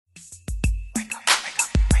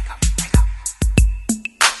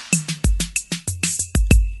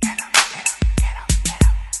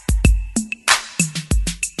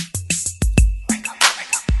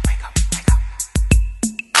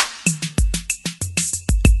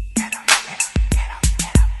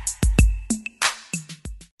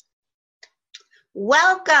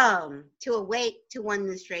Welcome to Awake to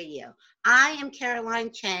Oneness Radio. I am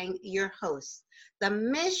Caroline Chang, your host. The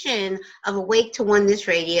mission of Awake to Oneness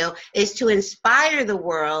Radio is to inspire the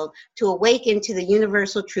world to awaken to the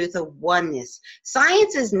universal truth of oneness.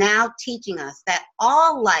 Science is now teaching us that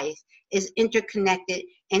all life is interconnected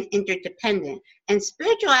and interdependent. And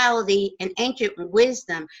spirituality and ancient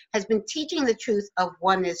wisdom has been teaching the truth of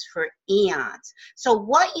oneness for eons. So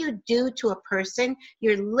what you do to a person,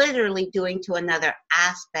 you're literally doing to another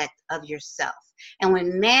aspect of yourself. And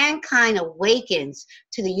when mankind awakens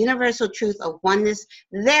to the universal truth of oneness,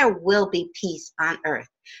 there will be peace on earth.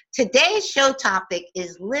 Today's show topic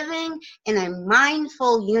is living in a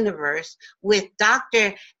mindful universe with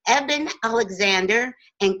Dr. Eben Alexander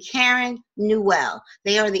and Karen Newell.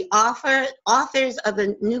 They are the authors of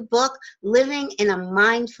a new book, Living in a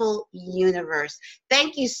Mindful Universe.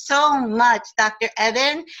 Thank you so much, Dr.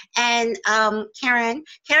 Eben and Karen.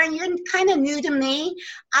 Karen, you're kind of new to me.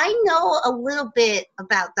 I know a little bit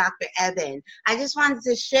about Dr. Eben. I just wanted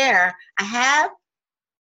to share. I have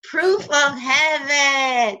Proof of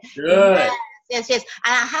Heaven. Good. Yes. I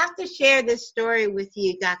have to share this story with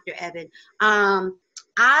you, Dr. Eben.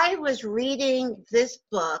 I was reading this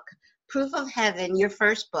book, Proof of Heaven, your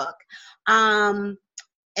first book, and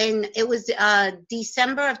it was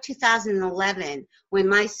December of 2011 when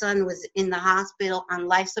my son was in the hospital on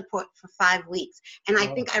life support for 5 weeks. And I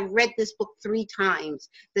think I read this book 3 times.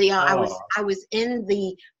 I was in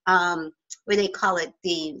the, what they call it,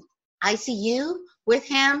 the ICU with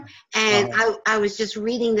him, and I was just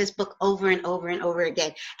reading this book over and over and over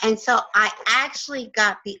again. And so I actually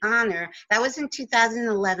got the honor. That was in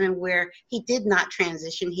 2011, where he did not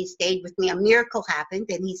transition. He stayed with me. A miracle happened,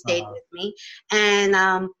 and he stayed with me.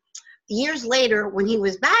 And years later, when he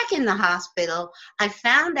was back in the hospital, I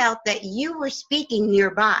found out that you were speaking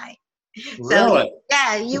nearby. Really? So,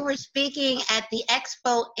 yeah, you were speaking at the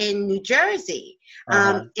expo in New Jersey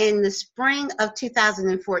in the spring of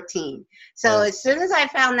 2014. So as soon as I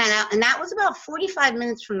found that out, and that was about 45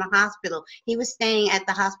 minutes from the hospital, he was staying at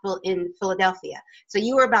the hospital in Philadelphia. So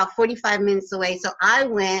you were about 45 minutes away. So I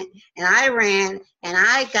went and I ran and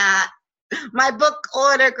I got my book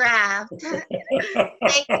autographed.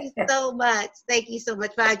 Thank you so much. Thank you so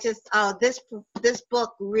much. But I just, this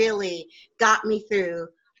book really got me through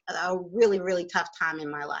a really, really tough time in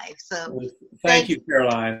my life. So thank you,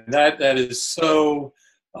 Caroline. That is so,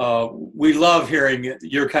 we love hearing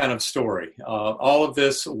your kind of story. All of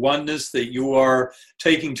this oneness that you are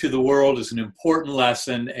taking to the world is an important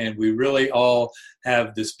lesson, and we really all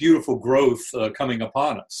have this beautiful growth coming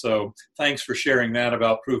upon us. So thanks for sharing that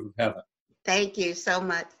about Proof of Heaven. Thank you so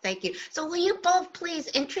much. Thank you. So will you both please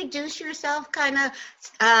introduce yourself, kind of,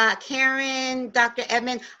 Karen, Dr.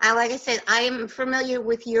 Eben? Like I said, I am familiar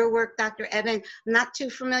with your work, Dr. Eben. I'm not too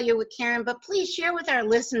familiar with Karen, but please share with our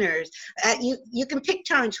listeners. You can pick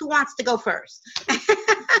turns. Who wants to go first?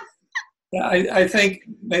 Yeah, I think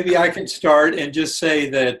maybe I can start and just say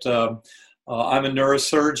that I'm a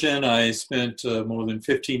neurosurgeon. I spent more than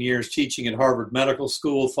 15 years teaching at Harvard Medical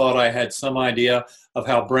School, thought I had some idea of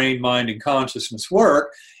how brain, mind, and consciousness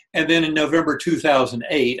work. And then in November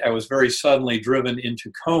 2008, I was very suddenly driven into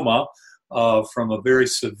coma from a very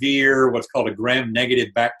severe, what's called a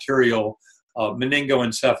gram-negative bacterial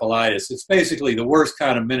meningoencephalitis. It's basically the worst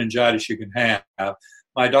kind of meningitis you can have.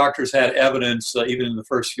 My doctors had evidence, even in the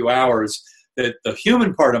first few hours, that the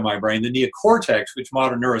human part of my brain, the neocortex, which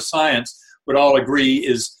modern neuroscience would all agree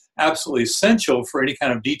is absolutely essential for any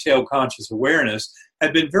kind of detailed conscious awareness,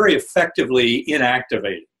 had been very effectively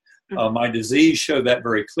inactivated. My disease showed that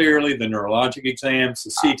very clearly, the neurologic exams,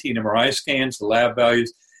 the CT and MRI scans, the lab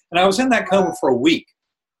values. And I was in that coma for a week.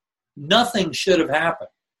 Nothing should have happened.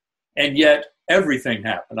 And yet everything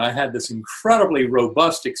happened. I had this incredibly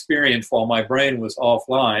robust experience while my brain was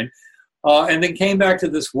offline. And then came back to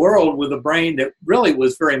this world with a brain that really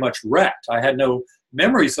was very much wrecked. I had no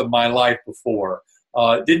memories of my life before.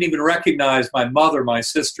 Didn't even recognize my mother, my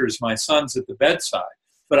sisters, my sons at the bedside.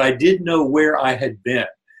 But I did know where I had been.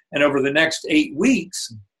 And over the next 8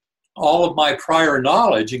 weeks, all of my prior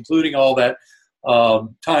knowledge, including all that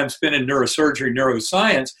time spent in neurosurgery,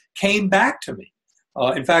 neuroscience, came back to me.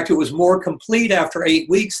 In fact, it was more complete after 8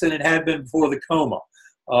 weeks than it had been before the coma.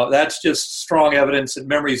 That's just strong evidence that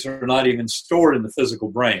memories are not even stored in the physical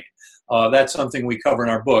brain. That's something we cover in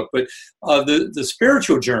our book. But the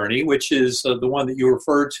spiritual journey, which is the one that you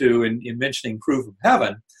referred to in mentioning Proof of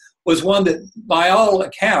Heaven, was one that, by all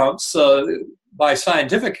accounts, by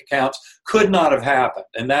scientific accounts, could not have happened.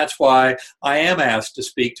 And that's why I am asked to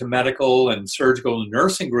speak to medical and surgical and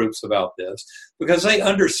nursing groups about this, because they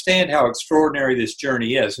understand how extraordinary this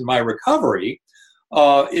journey is. In my recovery,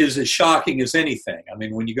 is as shocking as anything. I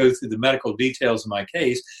mean, when you go through the medical details of my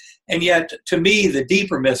case, and yet to me, the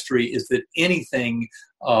deeper mystery is that anything,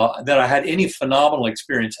 that I had any phenomenal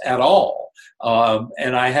experience at all.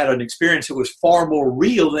 And I had an experience that was far more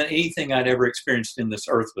real than anything I'd ever experienced in this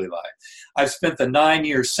earthly life. I've spent the 9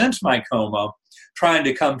 years since my coma trying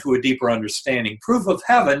to come to a deeper understanding. Proof of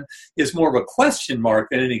Heaven is more of a question mark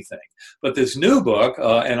than anything. But this new book,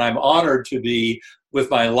 and I'm honored to be with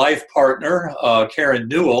my life partner, Karen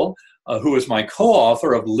Newell, who is my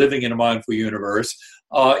co-author of Living in a Mindful Universe,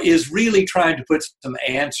 is really trying to put some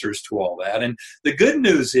answers to all that. And the good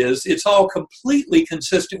news is it's all completely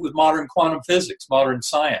consistent with modern quantum physics, modern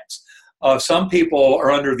science. Some people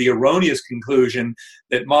are under the erroneous conclusion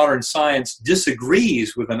that modern science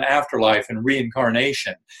disagrees with an afterlife and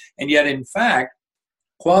reincarnation. And yet, in fact,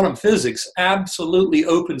 quantum physics absolutely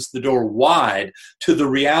opens the door wide to the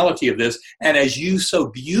reality of this. And as you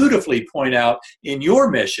so beautifully point out in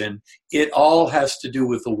your mission, it all has to do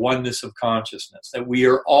with the oneness of consciousness, that we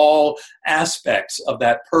are all aspects of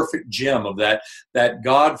that perfect gem, of that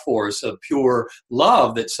God force of pure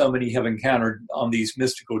love that so many have encountered on these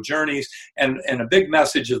mystical journeys. And a big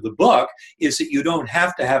message of the book is that you don't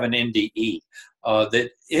have to have an NDE,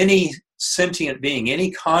 that any sentient being,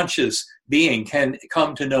 any conscious being can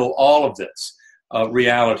come to know all of this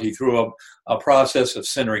reality through a process of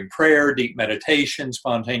centering prayer, deep meditation,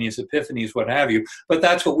 spontaneous epiphanies, what have you. But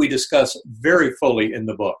that's what we discuss very fully in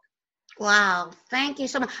the book. Wow, thank you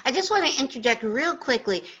so much. I just want to interject real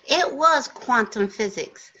quickly. It was quantum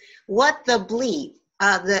physics. What the Bleep,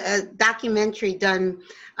 the documentary done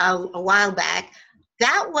a while back,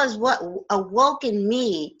 that was what awoke in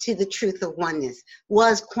me to the truth of oneness,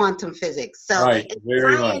 was quantum physics. So right,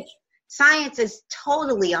 very much. Science is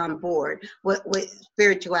totally on board with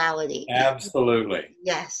spirituality. Absolutely.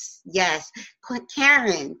 Yes, yes.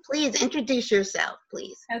 Karen, please introduce yourself,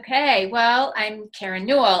 please. Okay, well, I'm Karen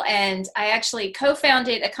Newell, and I actually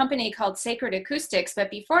co-founded a company called Sacred Acoustics.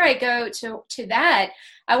 But before I go to that,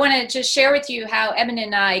 I want to just share with you how Eben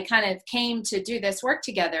and I kind of came to do this work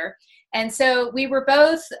together. And so we were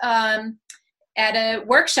both at a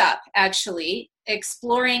workshop, actually,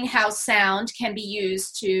 exploring how sound can be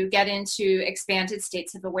used to get into expanded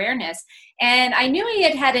states of awareness. And I knew he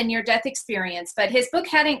had had a near-death experience, but his book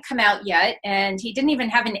hadn't come out yet, and he didn't even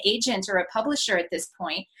have an agent or a publisher at this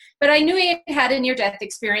point. But I knew he had had a near-death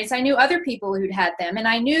experience. I knew other people who'd had them, and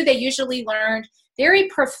I knew they usually learned very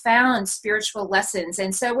profound spiritual lessons.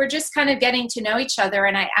 And so we're just kind of getting to know each other,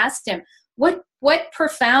 and I asked him, what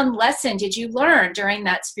profound lesson did you learn during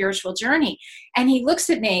that spiritual journey? And he looks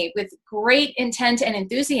at me with great intent and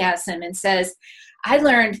enthusiasm and says, I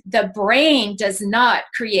learned the brain does not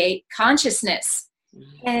create consciousness.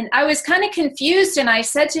 And I was kind of confused, and I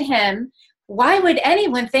said to him, why would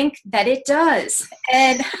anyone think that it does?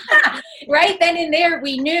 And right then and there,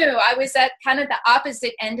 we knew I was at kind of the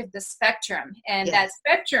opposite end of the spectrum. And yes. That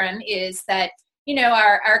spectrum is that, you know,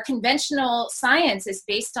 our conventional science is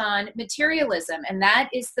based on materialism, and that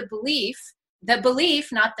is the belief,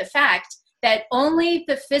 not the fact, that only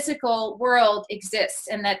the physical world exists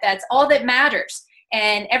and that that's all that matters.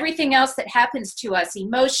 And everything else that happens to us,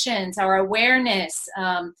 emotions, our awareness,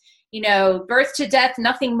 birth to death,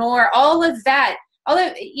 nothing more, all of that,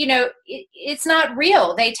 it's not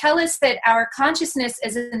real. They tell us that our consciousness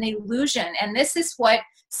is an illusion, and this is what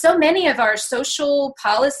so many of our social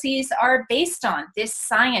policies are based on, this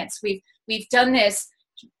science. We've done this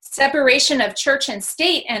separation of church and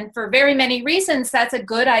state, and for very many reasons, that's a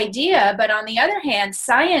good idea. But on the other hand,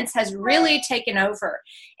 science has really taken over.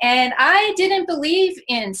 And I didn't believe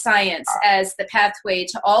in science as the pathway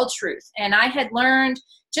to all truth. And I had learned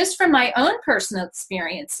just from my own personal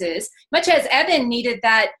experiences, much as Eben needed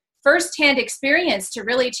that firsthand experience to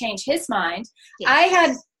really change his mind, yes. I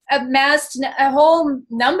had amassed a whole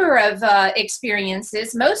number of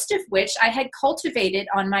experiences, most of which I had cultivated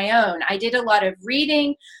on my own. I did a lot of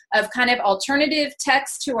reading of kind of alternative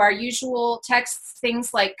texts to our usual texts,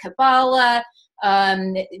 things like Kabbalah,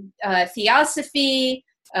 Theosophy,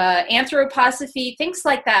 Anthroposophy, things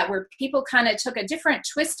like that, where people kind of took a different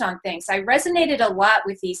twist on things. I resonated a lot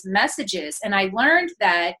with these messages, and I learned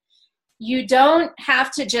that you don't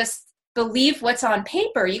have to just believe what's on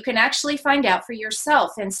paper. You can actually find out for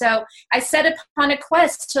yourself. And so I set upon a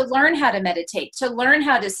quest to learn how to meditate, to learn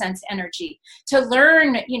how to sense energy, to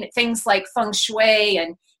learn things like feng shui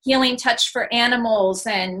and healing touch for animals,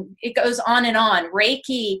 and it goes on,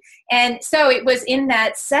 Reiki. And so it was in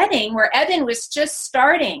that setting where Eben was just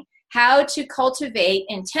starting how to cultivate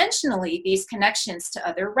intentionally these connections to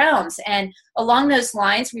other realms. And along those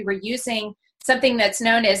lines, we were using something that's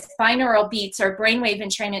known as binaural beats or brainwave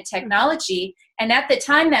entrainment technology. And at the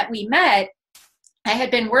time that we met, I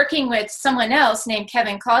had been working with someone else named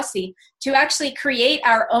Kevin Cossie to actually create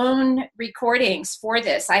our own recordings for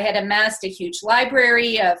this. I had amassed a huge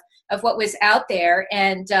library of what was out there,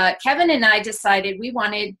 and Kevin and I decided we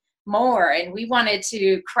wanted more, and we wanted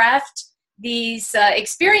to craft these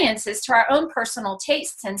experiences to our own personal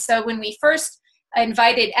tastes. And so when we first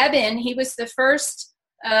invited Eben, he was the first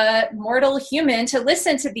mortal human to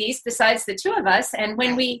listen to these besides the two of us. And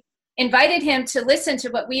when we invited him to listen to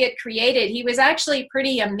what we had created, he was actually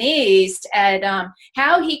pretty amazed at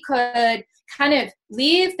how he could kind of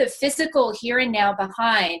leave the physical here and now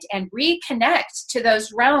behind and reconnect to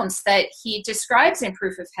those realms that he describes in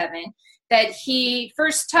Proof of Heaven that he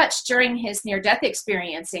first touched during his near-death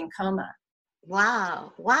experience in coma.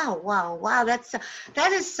 Wow.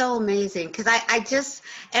 That is so amazing, because I just,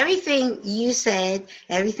 everything you said,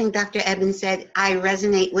 everything Dr. Eben said, I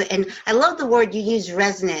resonate with. And I love the word you use,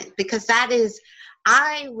 resonant, because that is,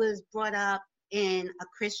 I was brought up in a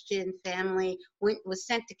Christian family, was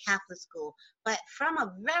sent to Catholic school, but from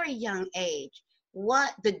a very young age,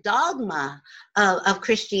 what the dogma of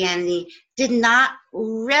Christianity did not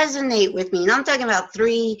resonate with me. And I'm talking about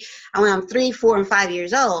when I'm 3, 4, and 5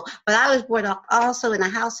 years old, but I was brought up also in a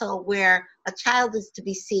household where a child is to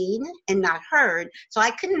be seen and not heard. So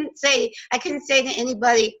I couldn't say to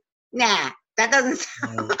anybody, nah, that doesn't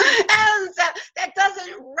sound, that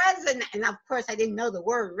doesn't resonate. And of course I didn't know the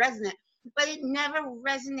word resonant, but it never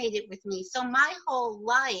resonated with me. So my whole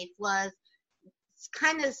life was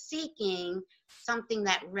kind of seeking something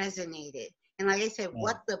that resonated. And like I said,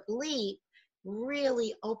 What the Bleep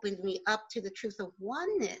really opened me up to the truth of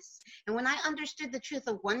oneness. And when I understood the truth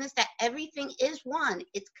of oneness, that everything is one,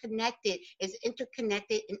 it's connected, it's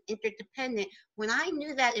interconnected and interdependent. When I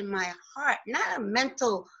knew that in my heart, not a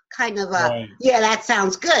mental kind of yeah, that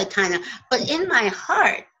sounds good kind of, but in my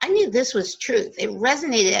heart, I knew this was truth. It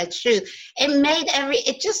resonated as truth. It made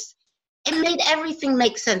everything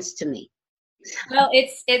make sense to me. Well,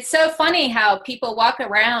 it's so funny how people walk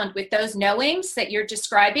around with those knowings that you're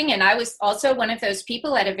describing. And I was also one of those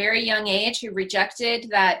people at a very young age who rejected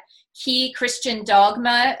that key Christian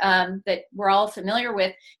dogma that we're all familiar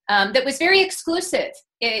with, that was very exclusive.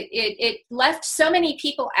 It left so many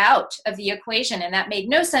people out of the equation, and that made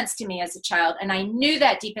no sense to me as a child. And I knew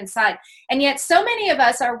that deep inside. And yet so many of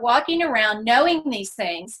us are walking around knowing these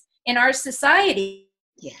things in our society.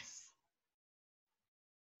 Yes.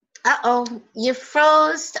 Uh-oh, you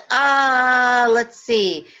froze. Let's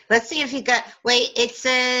see if you got, wait, it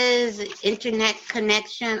says internet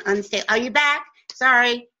connection unstable. Are you back?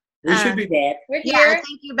 Sorry. We should be back. We're here. Yeah, I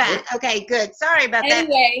think you're back. Okay, good. Sorry about that.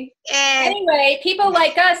 Anyway, people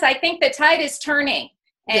like us, I think the tide is turning.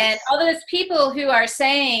 And all those people who are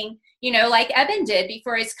saying, like Eben did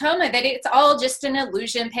before his coma, that it's all just an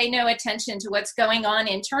illusion, pay no attention to what's going on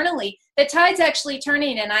internally, the tide's actually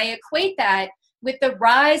turning. And I equate that with the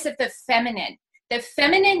rise of the feminine. The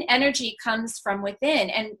feminine energy comes from within,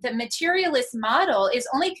 and the materialist model is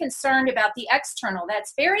only concerned about the external.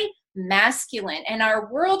 That's very masculine, and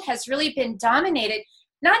our world has really been dominated,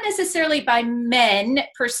 not necessarily by men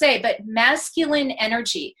per se, but masculine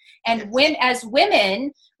energy. And as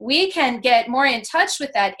women, we can get more in touch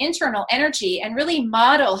with that internal energy and really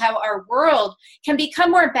model how our world can become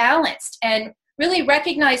more balanced and really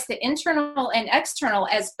recognize the internal and external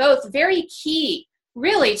as both very key,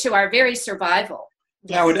 really, to our very survival.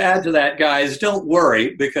 I would add to that, guys, don't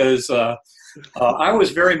worry, because I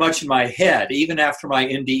was very much in my head. Even after my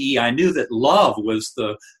NDE, I knew that love was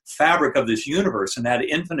the fabric of this universe and had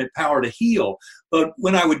infinite power to heal. But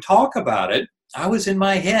when I would talk about it, I was in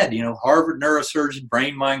my head, Harvard neurosurgeon,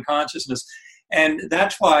 brain, mind, consciousness. And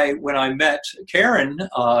that's why when I met Karen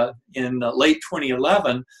in late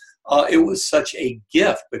 2011, it was such a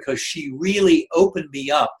gift, because she really opened me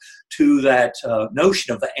up to that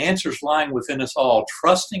notion of the answers lying within us all,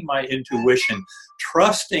 trusting my intuition,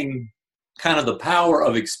 trusting kind of the power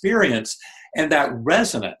of experience. And that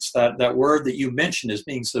resonance, that word that you mentioned as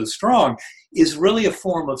being so strong, is really a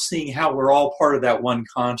form of seeing how we're all part of that one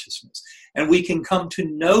consciousness. And we can come to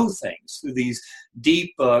know things through these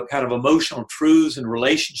deep kind of emotional truths and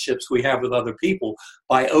relationships we have with other people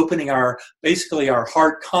by opening our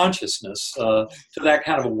heart consciousness to that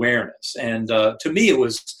kind of awareness. And to me, it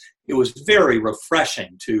was very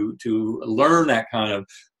refreshing to learn that kind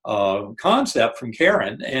of concept from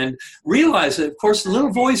Karen, and realize that, of course, the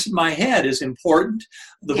little voice in my head is important.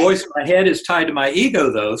 The voice in my head is tied to my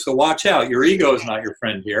ego, though, so watch out. Your ego is not your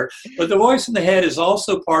friend here. But the voice in the head is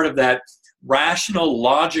also part of that rational,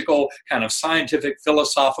 logical, kind of scientific,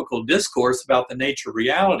 philosophical discourse about the nature of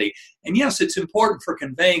reality. And yes, it's important for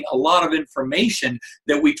conveying a lot of information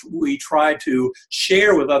that we try to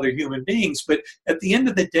share with other human beings. But at the end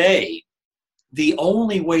of the day, the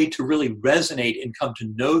only way to really resonate and come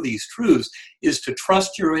to know these truths is to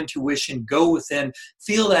trust your intuition, go within,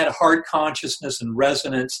 feel that heart consciousness and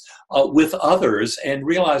resonance with others, and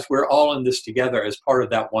realize we're all in this together as part of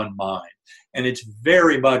that one mind. And it's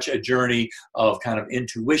very much a journey of kind of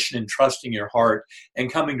intuition and trusting your heart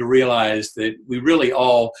and coming to realize that we really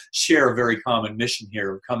all share a very common mission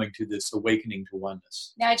here of coming to this awakening to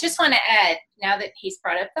oneness. Now, I just want to add, now that he's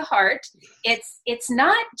brought up the heart, it's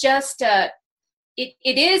not just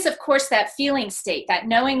it is, of course, that feeling state, that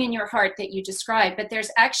knowing in your heart that you described, but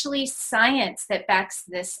there's actually science that backs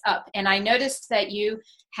this up. And I noticed that you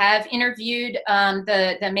have interviewed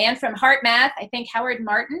the man from HeartMath, I think Howard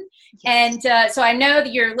Martin. Yes. And so I know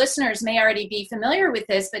that your listeners may already be familiar with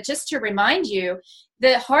this, but just to remind you,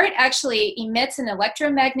 the heart actually emits an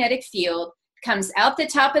electromagnetic field, comes out the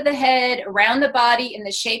top of the head, around the body in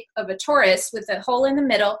the shape of a torus with a hole in the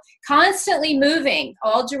middle, constantly moving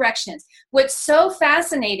all directions. What's so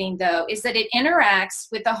fascinating, though, is that it interacts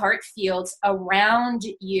with the heart fields around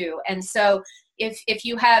you. And so if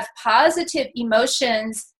you have positive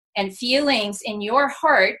emotions and feelings in your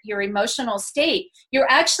heart, your emotional state, you're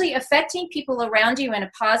actually affecting people around you in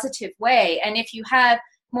a positive way. And if you have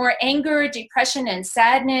more anger, depression, and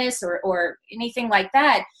sadness or anything like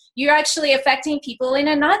that, you're actually affecting people in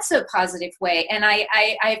a not so positive way. And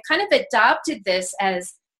I've kind of adopted this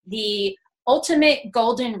as the ultimate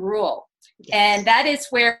golden rule. Yes. And that is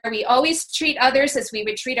where we always treat others as we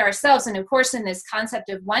would treat ourselves. And of course, in this concept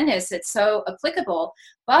of oneness, it's so applicable.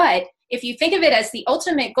 But if you think of it as the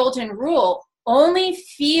ultimate golden rule, only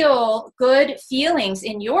feel good feelings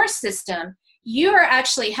in your system, you are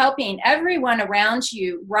actually helping everyone around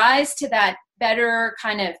you rise to that better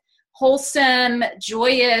kind of wholesome,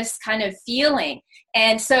 joyous kind of feeling.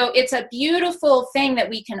 And so it's a beautiful thing that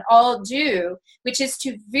we can all do, which is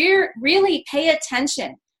to really pay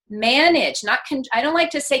attention, manage, I don't like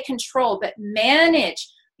to say control, but manage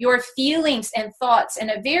your feelings and thoughts in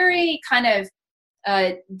a very kind of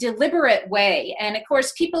deliberate way. And of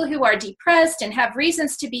course, people who are depressed and have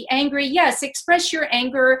reasons to be angry, yes, express your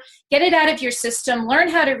anger, get it out of your system, learn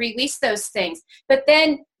how to release those things, but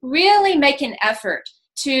then really make an effort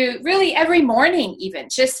to really every morning even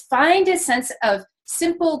just find a sense of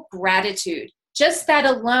simple gratitude. Just that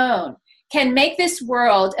alone can make this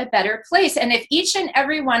world a better place. And if each and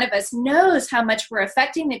every one of us knows how much we're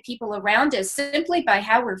affecting the people around us simply by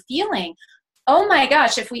how we're feeling, oh my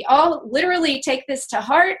gosh, if we all literally take this to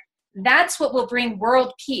heart, that's what will bring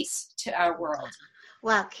world peace to our world.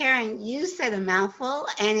 Well, Karen, you said a mouthful,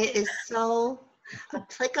 and it is so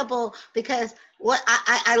applicable because what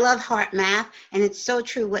I love HeartMath, and it's so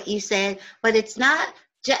true what you said, but it's not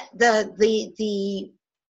just the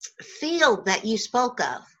field that you spoke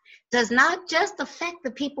of does not just affect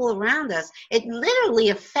the people around us. It literally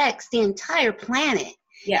affects the entire planet.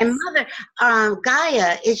 Yes. And Mother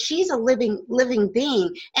Gaia she's a living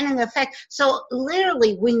being, and in effect, so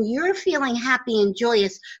literally when you're feeling happy and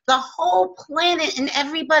joyous, the whole planet and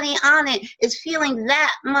everybody on it is feeling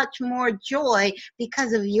that much more joy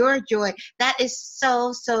because of your joy. That is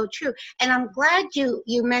so true. And I'm glad you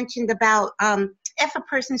mentioned about if a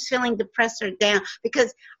person's feeling depressed or down,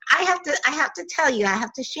 because I have to tell you, I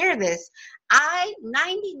have to share this. I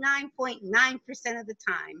 99.9% of the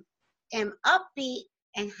time am upbeat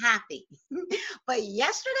and happy. But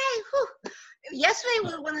yesterday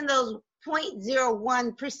was one of those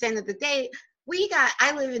 0.01% of the day.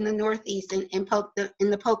 I live in the Northeast in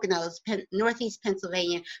the Poconos, Northeast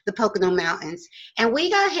Pennsylvania, the Pocono Mountains. And we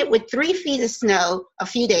got hit with 3 feet of snow a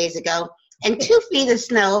few days ago and 2 feet of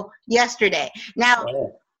snow yesterday. Now,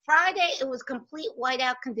 Friday, it was complete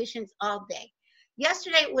whiteout conditions all day.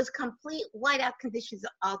 Yesterday it was complete whiteout conditions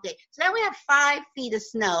all day. So now we have 5 feet of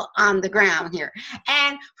snow on the ground here.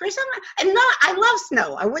 And I love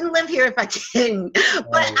snow. I wouldn't live here if I didn't.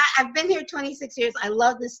 But I've been here 26 years. I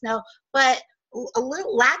love the snow. But a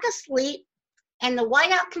little lack of sleep and the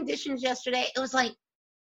whiteout conditions yesterday, it was like,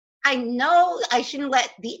 I know I shouldn't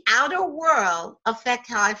let the outer world affect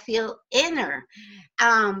how I feel inner.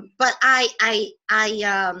 But I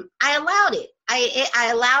allowed it.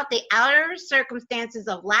 I allowed the outer circumstances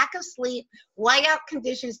of lack of sleep, whiteout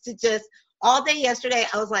conditions to just all day yesterday.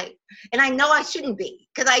 I was like, and I know I shouldn't be,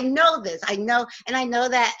 because I know this. I know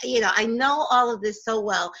that, I know all of this so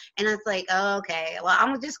well. And I was like, oh, okay, well,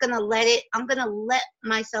 I'm just going to let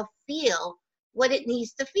myself feel what it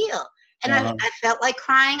needs to feel. And I felt like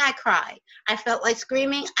crying, I cried. I felt like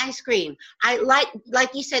screaming, I screamed. Like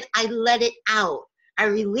you said, I let it out. I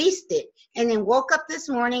released it. And then woke up this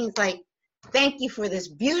morning, it's like, thank you for this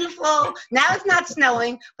beautiful, now it's not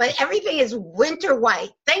snowing, but everything is winter white.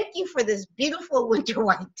 Thank you for this beautiful winter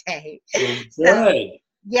white day. Good. So,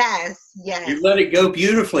 yes. You let it go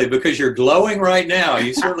beautifully because you're glowing right now.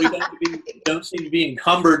 You certainly don't seem to be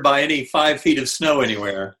encumbered by any 5 feet of snow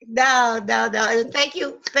anywhere. No. And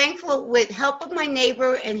thankful with help of my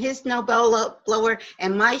neighbor and his snow blower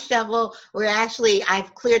and my shovel,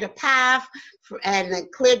 I've cleared a path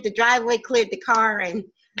and cleared the driveway, cleared the car, and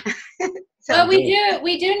so. Well,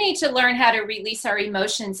 we do need to learn how to release our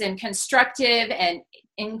emotions in constructive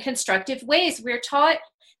ways. We're taught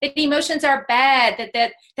that emotions are bad,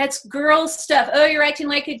 that's girl stuff. Oh, you're acting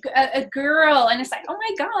like a girl. And it's like, oh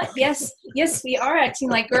my God, yes, we are acting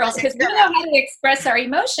like girls because we know how to express our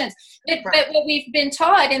emotions. But what we've been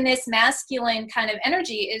taught in this masculine kind of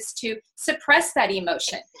energy is to suppress that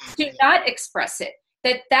emotion, to not express it.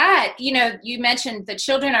 That you mentioned the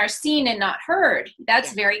children are seen and not heard.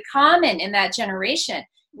 That's very common in that generation.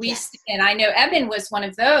 And I know Eben was one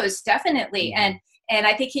of those, definitely. And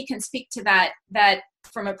I think he can speak to that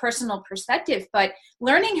from a personal perspective, but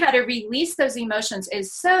learning how to release those emotions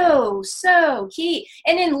is so, so key.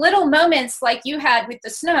 And in little moments like you had with the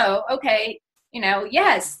snow, okay,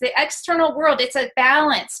 yes, the external world, it's a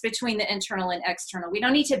balance between the internal and external. We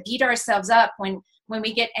don't need to beat ourselves up when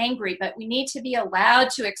we get angry, but we need to be allowed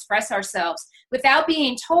to express ourselves without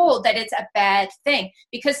being told that it's a bad thing,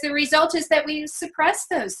 because the result is that we suppress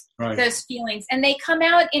those feelings and they come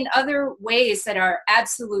out in other ways that are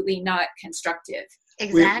absolutely not constructive.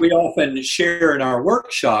 Exactly. We often share in our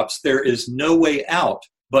workshops, there is no way out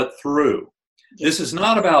but through. This is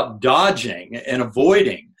not about dodging and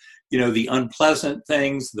avoiding, the unpleasant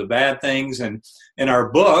things, the bad things. And in our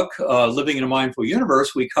book, Living in a Mindful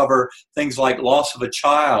Universe, we cover things like loss of a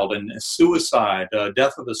child and suicide,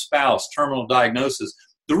 death of a spouse, terminal diagnosis,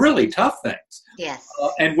 the really tough things. Yes.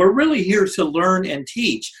 And we're really here to learn and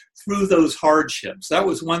teach through those hardships. That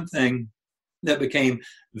was one thing that became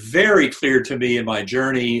very clear to me in my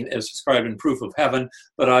journey as described in Proof of Heaven,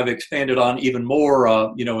 but I've expanded on even more,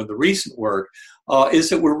 in the recent work, is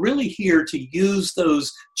that we're really here to use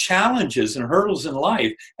those challenges and hurdles in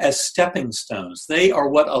life as stepping stones. They are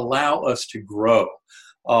what allow us to grow.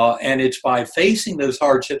 And it's by facing those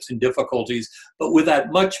hardships and difficulties, but with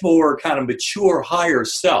that much more kind of mature, higher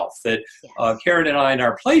self that Karen and I in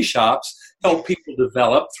our play shops help people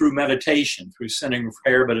develop through meditation, through centering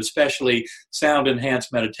prayer, but especially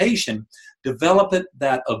sound-enhanced meditation, develop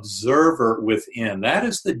that observer within. That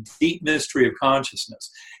is the deep mystery of consciousness.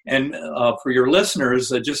 And for your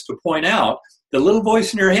listeners, just to point out, the little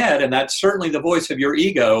voice in your head, and that's certainly the voice of your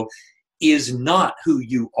ego, is not who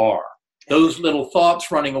you are. Those little thoughts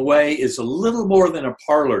running away is a little more than a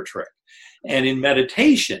parlor trick. And in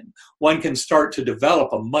meditation, one can start to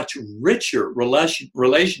develop a much richer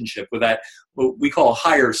relationship with that, what we call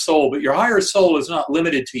higher soul. But your higher soul is not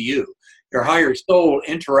limited to you. Your higher soul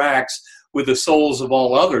interacts with the souls of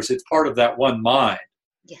all others. It's part of that one mind.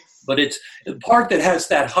 Yes. But it's the part that has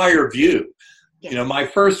that higher view. Yes. My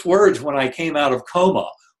first words when I came out of coma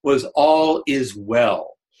was all is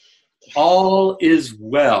well. Yes. All is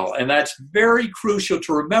well. And that's very crucial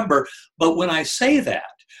to remember. But when I say that,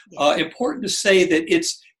 important to say that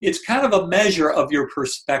it's kind of a measure of your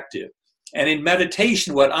perspective. And in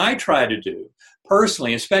meditation, what I try to do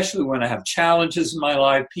personally, especially when I have challenges in my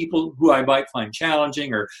life, people who I might find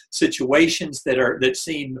challenging or situations that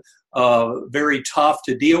seem very tough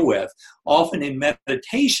to deal with, often in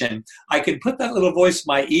meditation, I can put that little voice of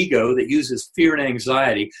my ego that uses fear and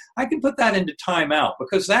anxiety, I can put that into timeout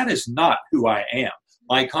because that is not who I am.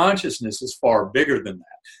 My consciousness is far bigger than that.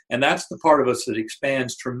 And that's the part of us that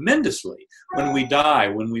expands tremendously when we die,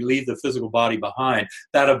 when we leave the physical body behind,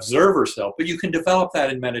 that observer self. But you can develop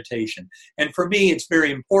that in meditation. And for me, it's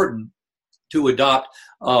very important to adopt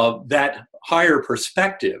that higher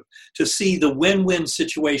perspective, to see the win-win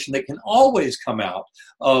situation that can always come out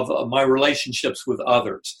of my relationships with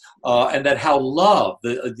others. And that how love,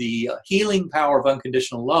 the healing power of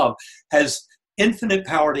unconditional love, has infinite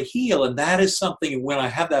power to heal. And that is something, when I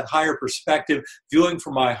have that higher perspective, viewing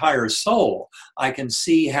from my higher soul, I can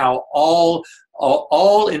see how all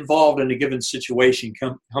involved in a given situation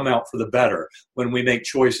come out for the better when we make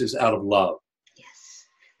choices out of love. Yes,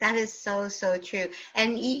 that is so, so true.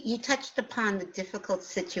 And you touched upon the difficult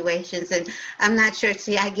situations, and I'm not sure,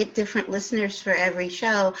 see, I get different listeners for every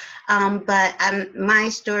show, but my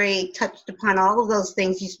story touched upon all of those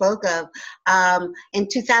things you spoke of. In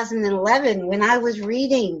 2011, when I was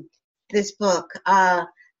reading this book,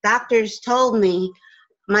 doctors told me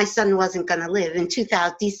my son wasn't going to live in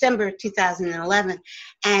December 2011.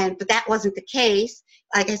 But that wasn't the case.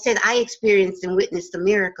 Like I said, I experienced and witnessed a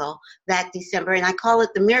miracle that December, and I call it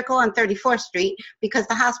the miracle on 34th Street because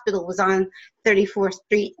the hospital was on 34th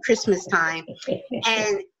Street Christmas time.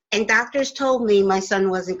 And doctors told me my son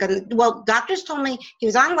wasn't going to, doctors told me he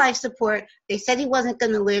was on life support. They said he wasn't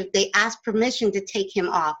going to live. They asked permission to take him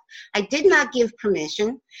off. I did not give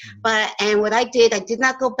permission, and what I did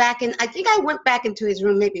not go back, and I think I went back into his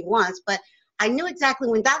room maybe once, but I knew exactly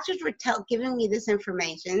when doctors were giving me this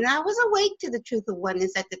information, and I was awake to the truth of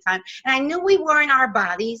oneness at the time, and I knew we weren't our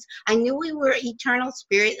bodies. I knew we were eternal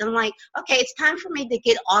spirit. I'm like, okay, it's time for me to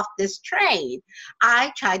get off this train.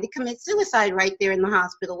 I tried to commit suicide right there in the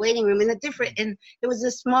hospital waiting room and there was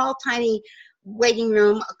a small, tiny waiting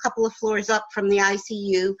room a couple of floors up from the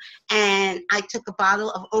ICU, and I took a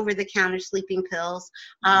bottle of over-the-counter sleeping pills.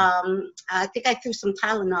 I think I threw some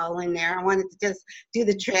Tylenol in there. I wanted to just do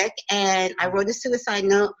the trick, and I wrote a suicide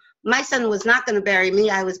note. My son was not going to bury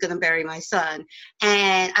me. I was going to bury my son.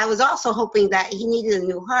 And I was also hoping that he needed a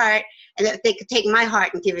new heart and that they could take my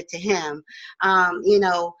heart and give it to him, So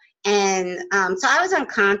I was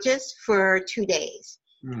unconscious for 2 days.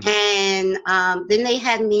 And then they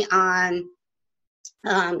had me on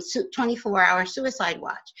 24-hour suicide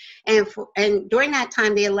watch, and during that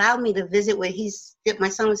time they allowed me to visit where my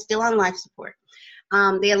son was still on life support.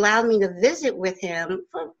 They allowed me to visit with him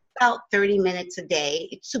for about 30 minutes a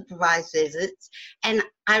day, supervised visits. And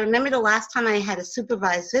I remember the last time I had a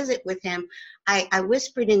supervised visit with him, I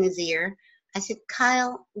whispered in his ear, I said,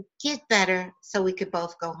 Kyle, get better so we could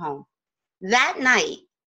both go home. That night,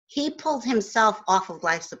 he pulled himself off of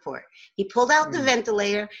life support. He pulled out the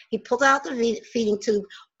ventilator. He pulled out the feeding tube.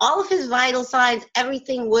 All of his vital signs,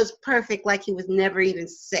 everything was perfect, like he was never even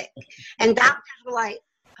sick. And doctors were like,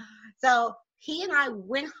 so he and I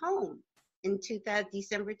went home in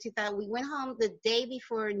December 2000. We went home the day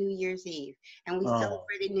before New Year's Eve, and we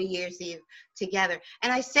celebrated New Year's Eve together.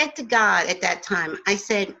 And I said to God at that time, I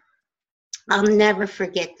said, I'll never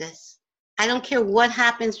forget this. I don't care what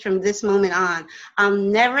happens from this moment on. I'll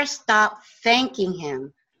never stop thanking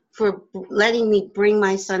him for letting me bring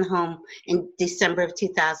my son home in December of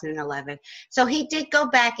 2011. So he did go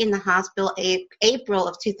back in the hospital April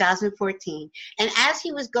of 2014. And as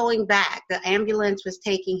he was going back, the ambulance was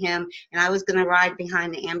taking him, and I was going to ride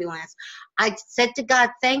behind the ambulance. I said to God,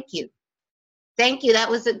 thank you. Thank you. That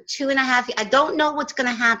was a 2.5 I don't know what's going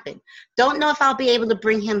to happen. Don't know if I'll be able to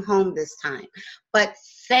bring him home this time. But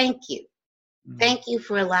thank you. Thank you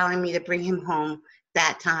for allowing me to bring him home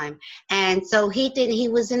that time. And so he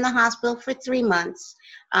was in the hospital for 3 months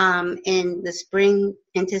in the spring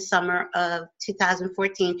into summer of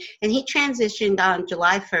 2014. And he transitioned on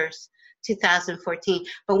July 1st, 2014.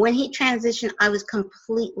 But when he transitioned, I was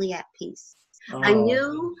completely at peace. I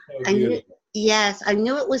knew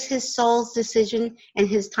it was his soul's decision and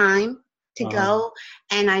his time to go.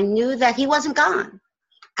 And I knew that he wasn't gone.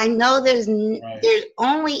 I know there's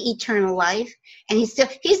only eternal life, and he's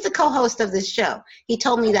the co-host of this show. He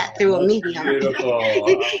told me that through a medium.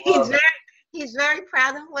 He's very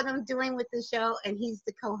proud of what I'm doing with the show, and he's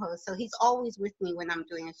the co-host. So he's always with me when I'm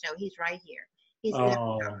doing a show. He's right here. He's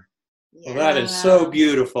well, that is so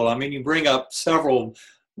beautiful. I mean, you bring up several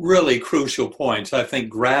really crucial points. I think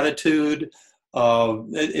gratitude.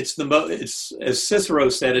 It's as Cicero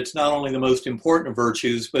said, it's not only the most important of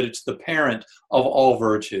virtues, but it's the parent of all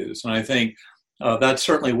virtues. And I think that's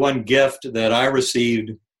certainly one gift that I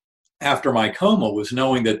received after my coma, was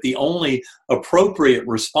knowing that the only appropriate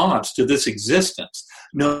response to this existence,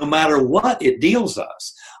 no matter what it deals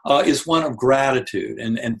us, is one of gratitude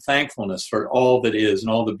and thankfulness for all that is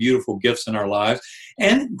and all the beautiful gifts in our lives,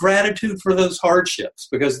 and gratitude for those hardships,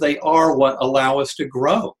 because they are what allow us to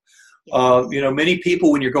grow. Many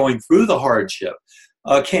people, when you're going through the hardship,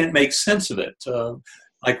 can't make sense of it.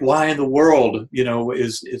 Like, why in the world,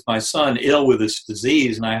 is my son ill with this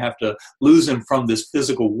disease and I have to lose him from this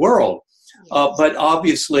physical world? But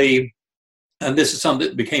obviously, and this is something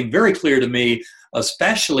that became very clear to me,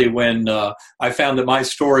 especially when I found that my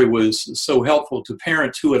story was so helpful to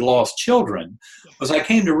parents who had lost children, was I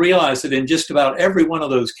came to realize that in just about every one of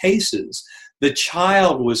those cases, the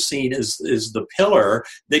child was seen as the pillar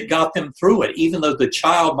that got them through it, even though the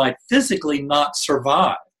child might physically not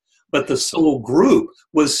survive. But the soul group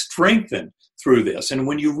was strengthened through this. And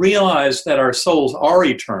when you realize that our souls are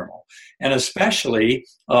eternal, and especially,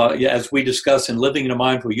 as we discuss in Living in a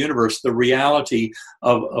Mindful Universe, the reality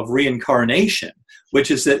of reincarnation,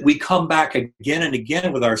 which is that we come back again and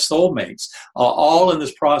again with our soulmates, all in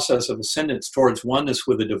this process of ascendance towards oneness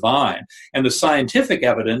with the divine. And the scientific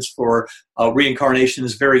evidence for reincarnation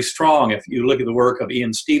is very strong. If you look at the work of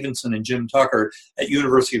Ian Stevenson and Jim Tucker at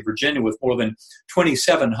University of Virginia, with more than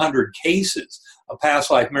 2,700 cases of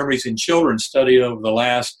past life memories in children studied over the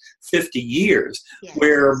last 50 years, yes,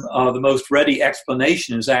 where the most ready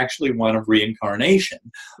explanation is actually one of reincarnation.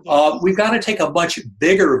 Yes. We've got to take a much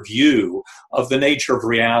bigger view of the nature of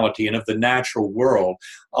reality and of the natural world.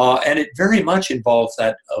 And it very much involves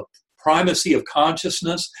that primacy of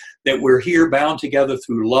consciousness, that we're here bound together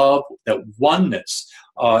through love, that oneness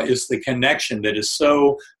is the connection that is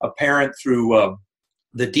so apparent through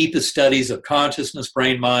the deepest studies of consciousness,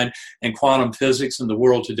 brain, mind, and quantum physics in the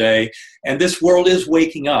world today. And this world is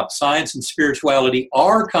waking up. Science and spirituality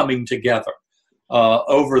are coming together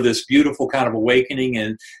over this beautiful kind of awakening.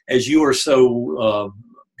 And as you are so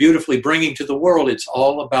beautifully bringing to the world, it's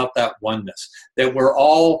all about that oneness, that we're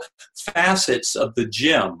all facets of the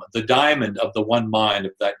gem, the diamond of the one mind,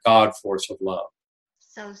 of that God force of love.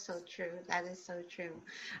 So true. That is so true.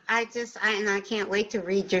 I can't wait to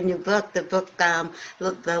read your new book,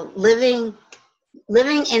 the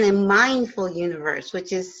Living in a Mindful Universe,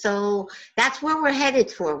 which is that's where we're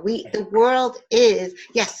headed for. The world is,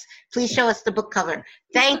 yes, please show us the book cover.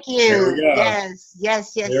 Thank you. There we go.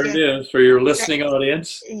 Yes. There it is for your listening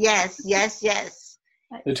audience. Yes.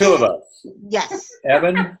 The two of us. Yes.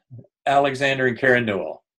 Evan, Alexander, and Karen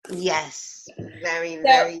Newell. Yes, very.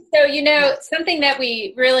 So, something that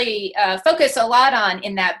we really focus a lot on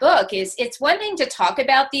in that book is it's one thing to talk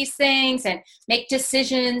about these things and make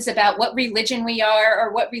decisions about what religion we are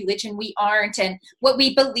or what religion we aren't and what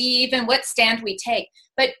we believe and what stand we take.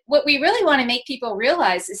 But what we really want to make people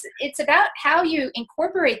realize is it's about how you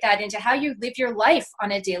incorporate that into how you live your life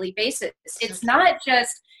on a daily basis. It's not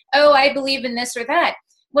just, I believe in this or that.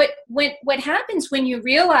 What happens when you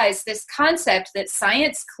realize this concept that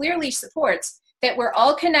science clearly supports, that we're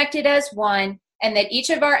all connected as one and that each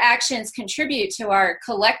of our actions contribute to our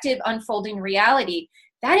collective unfolding reality,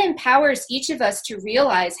 that empowers each of us to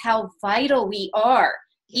realize how vital we are.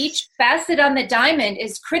 Each facet on the diamond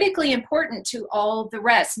is critically important to all the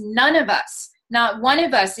rest. None of us, not one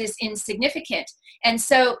of us, is insignificant. And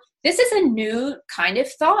so this is a new kind of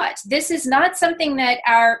thought. This is not something that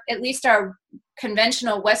at least our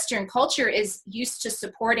conventional Western culture is used to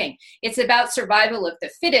supporting. It's about survival of the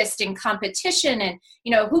fittest and competition and,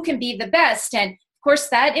 who can be the best. And of course,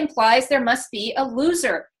 that implies there must be a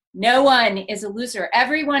loser. No one is a loser.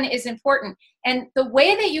 Everyone is important. And the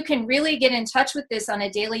way that you can really get in touch with this on a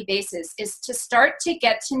daily basis is to start to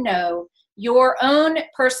get to know your own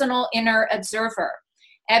personal inner observer.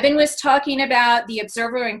 Evan was talking about the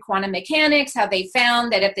observer in quantum mechanics, how they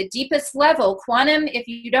found that at the deepest level, quantum, if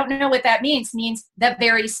you don't know what that means the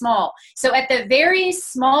very small. So at the very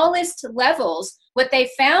smallest levels, what they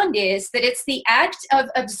found is that it's the act of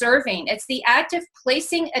observing, it's the act of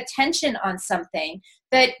placing attention on something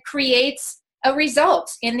that creates a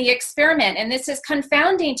result in the experiment. And this is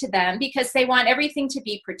confounding to them because they want everything to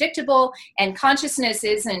be predictable and consciousness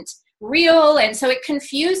isn't real. And so it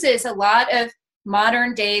confuses a lot of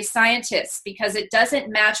modern day scientists because it doesn't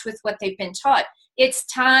match with what they've been taught. It's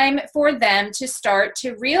time for them to start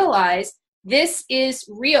to realize this is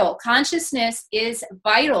real. Consciousness is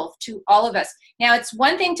vital to all of us. Now, it's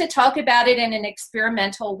one thing to talk about it in an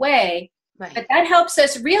experimental way, right, but that helps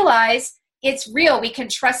us realize it's real. We can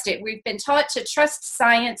trust it. We've been taught to trust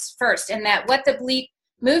science first, and that What the Bleep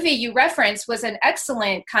movie you referenced was an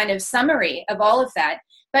excellent kind of summary of all of that.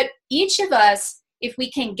 But each of us, if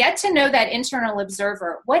we can get to know that internal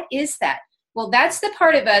observer, what is that? Well, that's the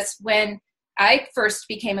part of us when I first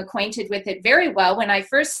became acquainted with it very well, when I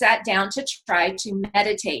first sat down to try to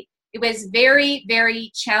meditate. It was very,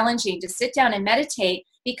 very challenging to sit down and meditate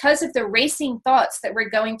because of the racing thoughts that were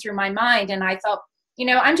going through my mind. And I thought,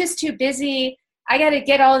 I'm just too busy. I got to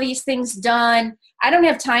get all these things done. I don't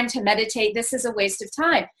have time to meditate. This is a waste of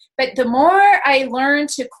time. But the more I learned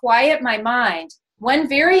to quiet my mind, one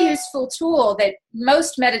very useful tool that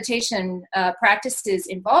most meditation practices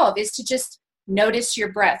involve is to just notice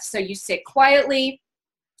your breath. So you sit quietly,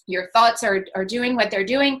 your thoughts are doing what they're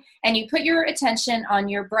doing, and you put your attention on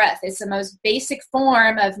your breath. It's the most basic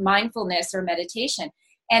form of mindfulness or meditation.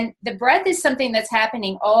 And the breath is something that's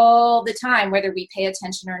happening all the time, whether we pay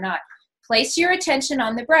attention or not. Place your attention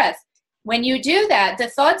on the breath. When you do that, the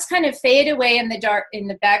thoughts kind of fade away in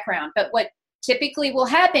the background. But what typically will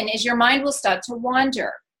happen is your mind will start to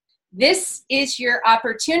wander. This is your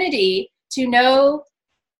opportunity to know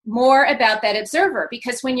more about that observer,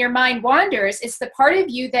 because when your mind wanders, it's the part of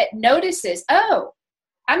you that notices,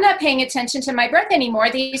 I'm not paying attention to my breath anymore.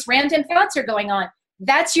 These random thoughts are going on.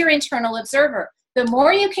 That's your internal observer. The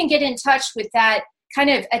more you can get in touch with that kind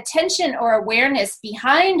of attention or awareness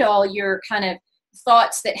behind all your kind of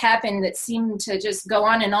thoughts that happen that seem to just go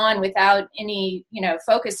on and on without any,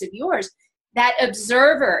 focus of yours, that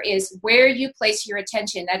observer is where you place your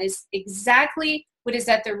attention. That is exactly what is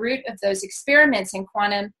at the root of those experiments in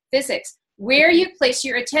quantum physics. Where you place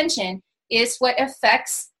your attention is what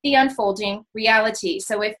affects the unfolding reality.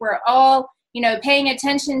 So if we're all, paying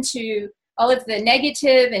attention to all of the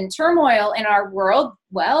negative and turmoil in our world,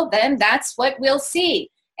 well, then that's what we'll see.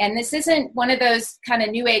 And this isn't one of those kind of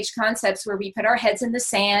new age concepts where we put our heads in the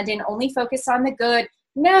sand and only focus on the good.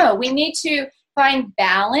 No, we need to find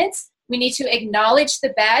balance. We need to acknowledge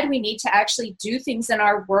the bad. We need to actually do things in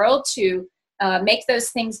our world to make those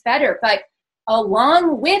things better. But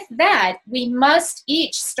along with that, we must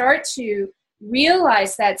each start to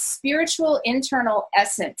realize that spiritual internal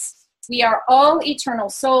essence. We are all eternal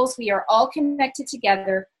souls. We are all connected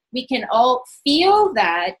together. We can all feel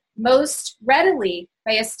that most readily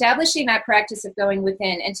by establishing that practice of going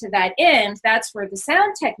within. And to that end, that's where the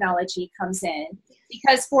sound technology comes in.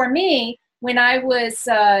 Because for me, when I was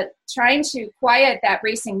trying to quiet that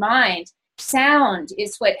racing mind, sound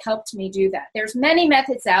is what helped me do that. There's many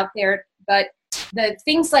methods out there, but the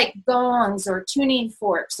things like gongs or tuning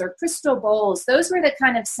forks or crystal bowls, those were the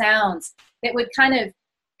kind of sounds that would kind of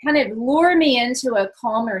lure me into a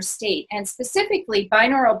calmer state. And specifically,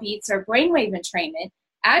 binaural beats or brainwave entrainment.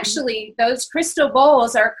 Actually, those crystal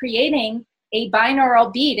bowls are creating a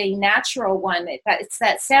binaural beat, a natural one. It's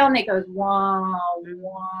that sound that goes wah,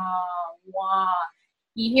 wah, wah.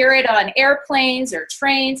 You hear it on airplanes or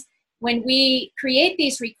trains. When we create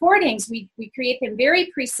these recordings, we create them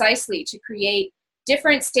very precisely to create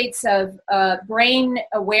different states of brain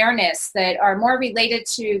awareness that are more related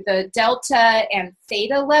to the delta and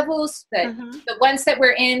theta levels, the ones that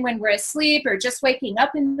we're in when we're asleep or just waking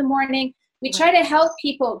up in the morning. We try to help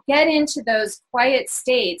people get into those quiet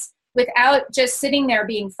states without just sitting there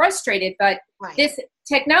being frustrated. But this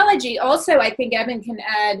technology also, I think Eben can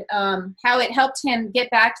add how it helped him get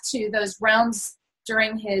back to those realms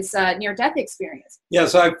during his near-death experience.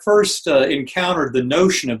 Yes, I first encountered the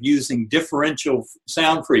notion of using differential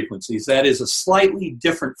sound frequencies. That is a slightly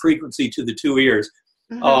different frequency to the two ears.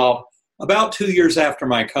 About 2 years after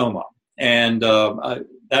my coma. And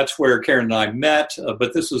that's where Karen and I met,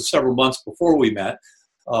 but this was several months before we met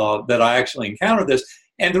that I actually encountered this.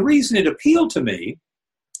 And the reason it appealed to me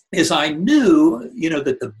is I knew,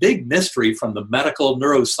 that the big mystery from the medical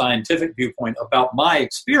neuroscientific viewpoint about my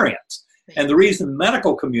experience, and the reason the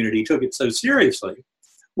medical community took it so seriously,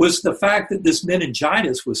 was the fact that this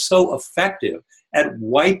meningitis was so effective at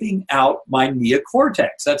wiping out my neocortex.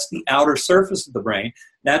 That's the outer surface of the brain.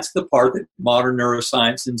 That's the part that modern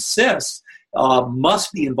neuroscience insists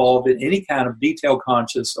must be involved in any kind of detailed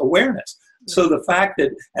conscious awareness. So the fact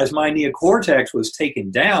that as my neocortex was taken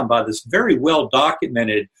down by this very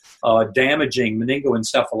well-documented damaging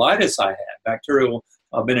meningoencephalitis I had, bacterial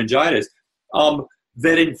meningitis,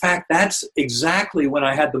 that in fact that's exactly when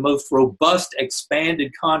I had the most robust,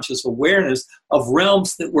 expanded conscious awareness of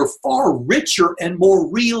realms that were far richer and more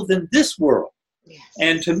real than this world. Yes.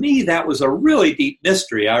 And to me, that was a really deep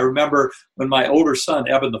mystery. I remember when my older son,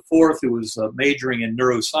 Eben IV, who was majoring in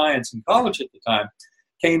neuroscience in college at the time,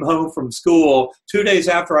 came home from school 2 days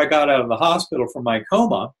after I got out of the hospital from my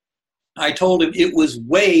coma. I told him it was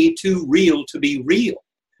way too real to be real.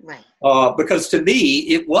 Right. Because to me,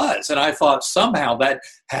 it was. And I thought somehow that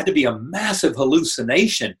had to be a massive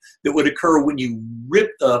hallucination that would occur when you rip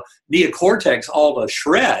the neocortex all to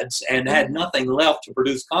shreds and had nothing left to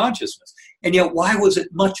produce consciousness. And yet, why was it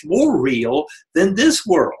much more real than this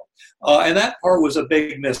world? And that part was a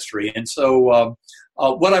big mystery. And so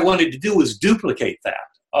what I wanted to do was duplicate that.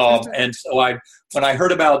 And so when I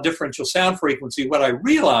heard about differential sound frequency, what I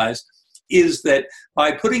realized is that by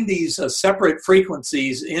putting these separate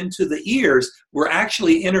frequencies into the ears, we're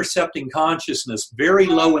actually intercepting consciousness very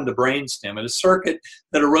low in the brainstem in a circuit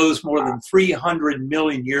that arose more than 300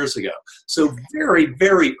 million years ago. So very,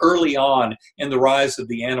 very early on in the rise of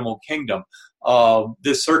the animal kingdom,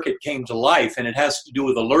 this circuit came to life, and it has to do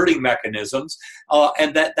with alerting mechanisms,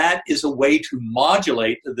 and that is a way to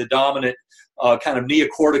modulate the dominant kind of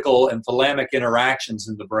neocortical and thalamic interactions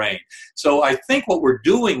in the brain. So I think what we're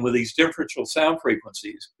doing with these differential sound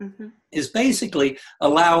frequencies is basically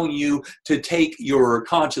allowing you to take your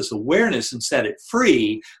conscious awareness and set it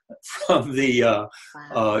free from the,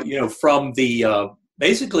 from the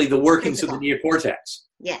basically the workings of the neocortex.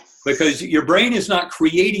 Yes. Because your brain is not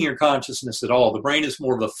creating your consciousness at all. The brain is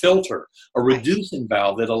more of a filter, a reducing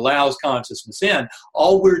valve that allows consciousness in.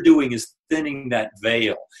 All we're doing is thinning that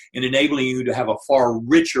veil and enabling you to have a far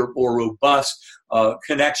richer, more robust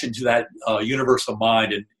connection to that universal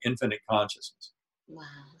mind and infinite consciousness. Wow.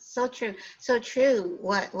 So true. So true.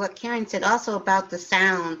 What Karen said also about the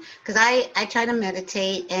sound, because I try to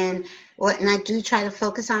meditate and I do try to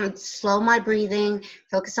focus on, slow my breathing,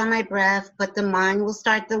 focus on my breath, but the mind will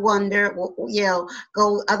start to wander,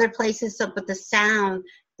 go other places. So, but the sound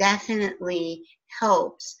definitely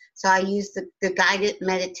helps. So I use the guided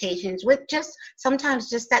meditations with sometimes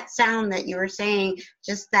just that sound that you were saying,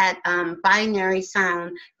 just that binary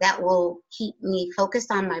sound that will keep me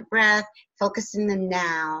focused on my breath, focused in the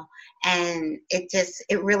now. And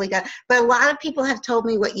it really does. But a lot of people have told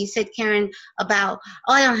me what you said, Karen, about,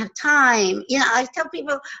 I don't have time. I tell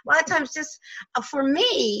people a lot of times, just for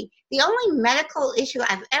me, the only medical issue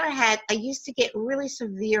I've ever had, I used to get really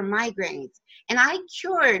severe migraines. And I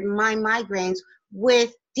cured my migraines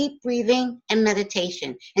with deep breathing and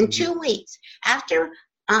meditation. In 2 weeks, after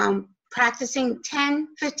practicing 10,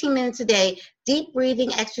 15 minutes a day, deep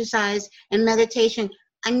breathing exercise and meditation,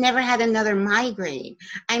 I never had another migraine.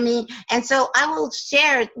 And so I will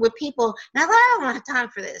share it with people. Now, I don't have time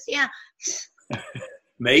for this. Yeah.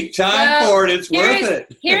 Make time for it. It's worth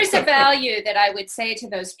it. Here's a value that I would say to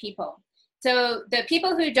those people. So the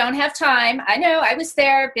people who don't have time, I know I was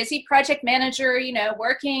there, busy project manager,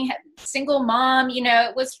 working, single mom,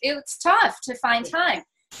 it was tough to find time.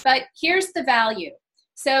 But here's the value.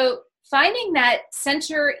 So finding that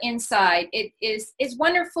center inside, it is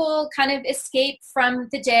wonderful, kind of escape from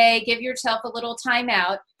the day, give yourself a little time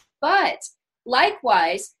out. But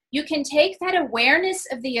likewise, you can take that awareness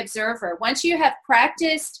of the observer. Once you have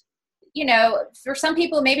practiced, for some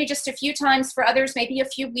people, maybe just a few times, for others, maybe a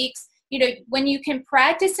few weeks, when you can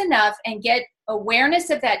practice enough and get awareness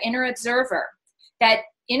of that inner observer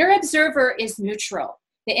is neutral.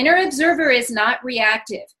 The inner observer is not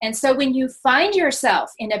reactive. And so when you find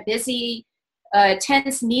yourself in a busy,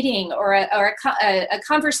 tense meeting or a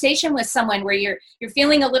conversation with someone where you're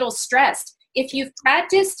feeling a little stressed, if you've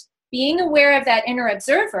practiced being aware of that inner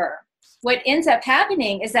observer, what ends up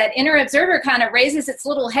happening is that inner observer kind of raises its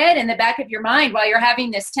little head in the back of your mind while you're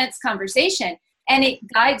having this tense conversation, and it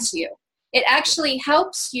guides you. It actually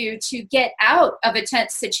helps you to get out of a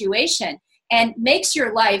tense situation and makes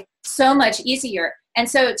your life so much easier. And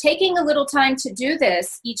so taking a little time to do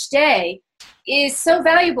this each day is so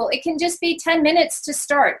valuable. It can just be 10 minutes to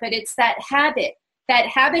start, but it's that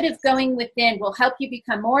habit of going within will help you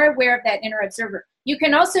become more aware of that inner observer. You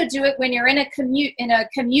can also do it when you're in a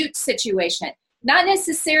commute situation, not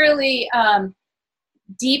necessarily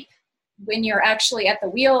deep when you're actually at the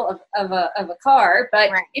wheel of a car,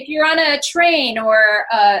 but right. If you're on a train or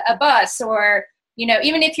a bus, or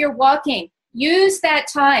even if you're walking, use that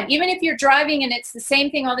time. Even if you're driving and it's the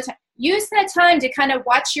same thing all the time, use that time to kind of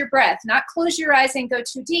watch your breath. Not close your eyes and go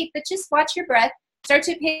too deep, but just watch your breath. Start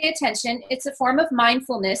to pay attention. It's a form of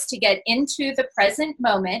mindfulness to get into the present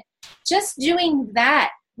moment. Just doing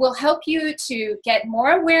that will help you to get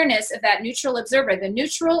more awareness of that neutral observer. The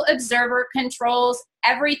neutral observer controls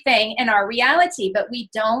everything in our reality, but we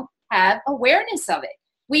don't have awareness of it.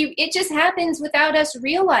 It just happens without us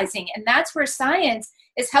realizing. And that's where science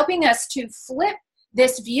is helping us to flip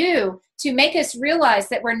this view, to make us realize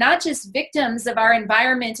that we're not just victims of our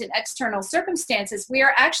environment and external circumstances. We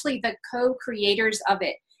are actually the co-creators of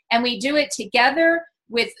it. And we do it together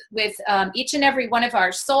with each and every one of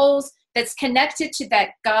our souls that's connected to that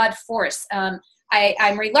God force. I'm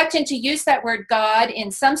reluctant to use that word God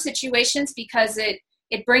in some situations because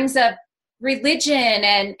it brings up religion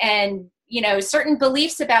and certain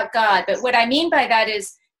beliefs about God. But what I mean by that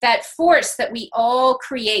is that force that we all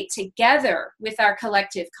create together with our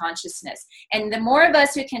collective consciousness. And the more of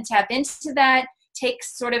us who can tap into that, take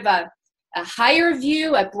sort of a higher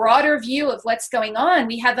view, a broader view of what's going on,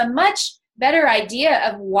 we have a much better idea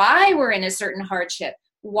of why we're in a certain hardship,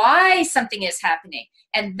 why something is happening.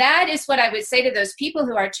 And that is what I would say to those people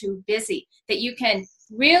who are too busy, that you can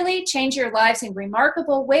really change your lives in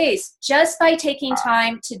remarkable ways just by taking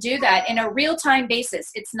time to do that in a real-time basis.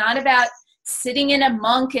 It's not about sitting in a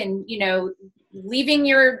monk and, leaving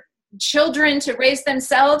your children to raise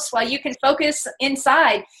themselves while you can focus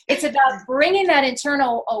inside. It's about bringing that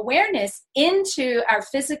internal awareness into our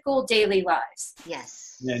physical daily lives.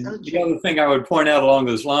 Yes. And the other thing I would point out along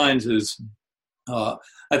those lines is, I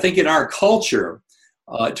think in our culture,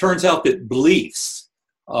 it turns out that beliefs,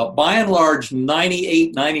 by and large,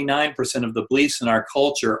 98, 99% of the beliefs in our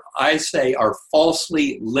culture, I say, are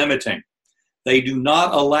falsely limiting. They do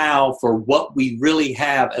not allow for what we really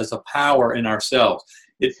have as a power in ourselves.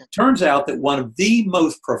 It turns out that one of the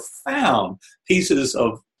most profound pieces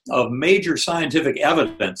of major scientific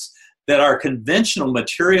evidence that our conventional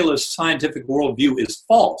materialist scientific worldview is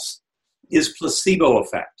false is placebo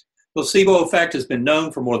effect. Placebo effect has been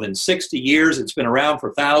known for more than 60 years. It's been around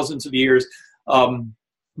for thousands of years.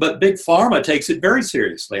 But Big Pharma takes it very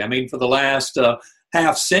seriously. I mean, for the last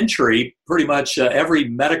half century, pretty much every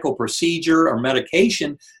medical procedure or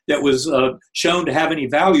medication that was shown to have any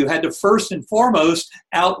value had to first and foremost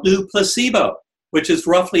outdo placebo, which is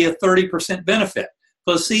roughly a 30% benefit.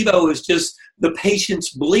 Placebo is just the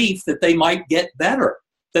patient's belief that they might get better,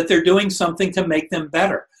 that they're doing something to make them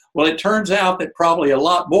better. Well, it turns out that probably a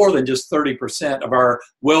lot more than just 30% of our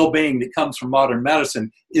well-being that comes from modern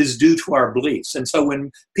medicine is due to our beliefs. And so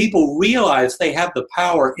when people realize they have the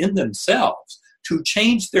power in themselves to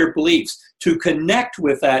change their beliefs, to connect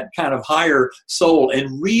with that kind of higher soul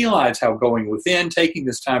and realize how going within, taking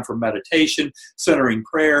this time for meditation, centering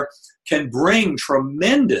prayer, can bring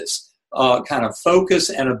tremendous kind of focus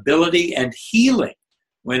and ability and healing.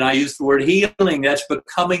 When I use the word healing, that's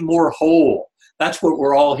becoming more whole. That's what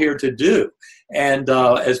we're all here to do. And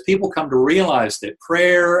as people come to realize that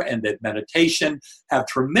prayer and that meditation have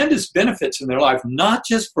tremendous benefits in their life, not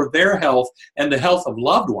just for their health and the health of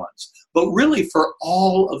loved ones, but really for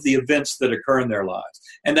all of the events that occur in their lives.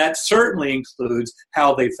 And that certainly includes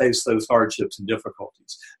how they face those hardships and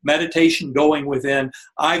difficulties. Meditation, going within,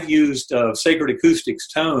 I've used Sacred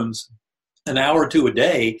Acoustics tones an hour or two a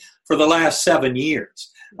day for the last 7 years.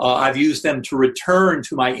 I've used them to return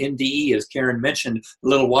to my NDE, as Karen mentioned a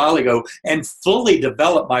little while ago, and fully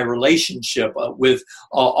develop my relationship with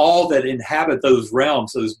all that inhabit those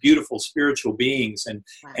realms, those beautiful spiritual beings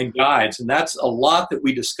and guides. And that's a lot that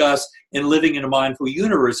we discuss in Living in a Mindful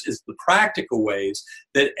Universe, is the practical ways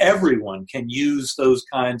that everyone can use those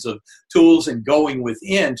kinds of tools and going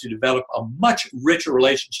within to develop a much richer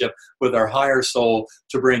relationship with our higher soul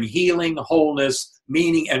to bring healing, wholeness,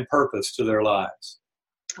 meaning, and purpose to their lives.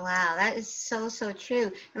 Wow, that is so, so true.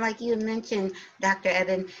 And like you mentioned, Dr.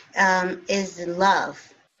 Eben, is love.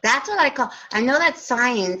 That's what I call, I know that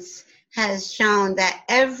science has shown that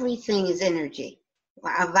everything is energy,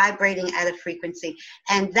 vibrating at a frequency.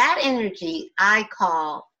 And that energy I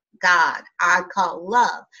call God, I call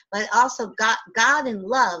love. But also God and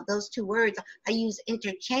love, those two words I use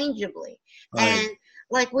interchangeably. Right. And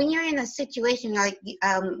like when you're in a situation like we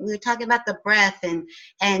were talking about the breath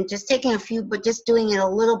and just taking a few, but just doing it a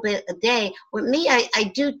little bit a day. With me,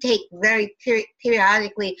 I do take very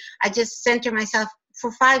periodically. I just center myself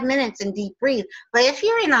for 5 minutes and deep breathe. But if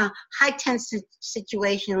you're in a high tense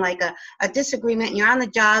situation, like a disagreement, and you're on the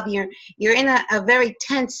job, you're in a very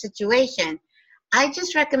tense situation, I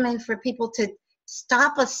just recommend for people to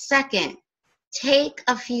stop a second, take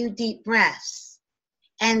a few deep breaths,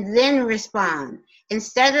 and then respond.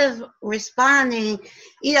 Instead of responding,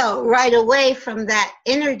 right away from that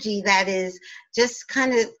energy that is, just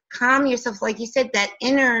kind of calm yourself. Like you said, the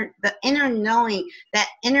inner knowing, that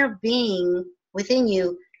inner being within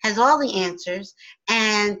you has all the answers.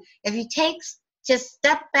 And if you just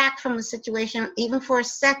step back from the situation, even for a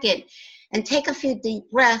second, and take a few deep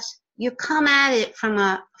breaths, you come at it from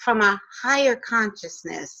a higher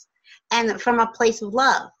consciousness and from a place of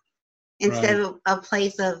love instead of a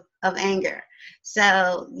place of anger.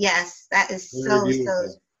 So yes, that is so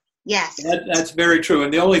yes. That's very true.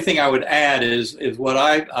 And the only thing I would add is what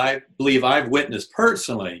I believe I've witnessed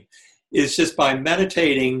personally is just by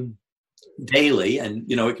meditating daily, and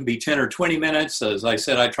it can be 10 or 20 minutes. As I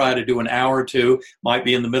said, I try to do an hour or two, might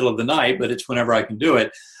be in the middle of the night, but it's whenever I can do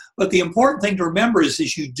it. But the important thing to remember is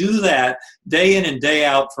you do that day in and day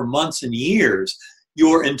out for months and years,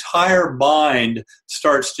 your entire mind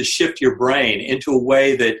starts to shift your brain into a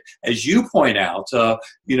way that, as you point out,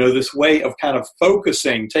 this way of kind of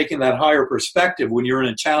focusing, taking that higher perspective when you're in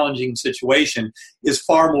a challenging situation is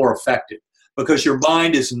far more effective, because your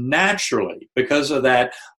mind is naturally, because of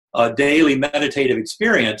that daily meditative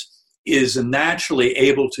experience, is naturally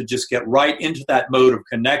able to just get right into that mode of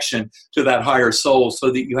connection to that higher soul, so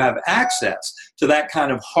that you have access to that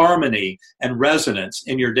kind of harmony and resonance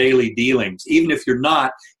in your daily dealings, even if you're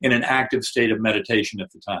not in an active state of meditation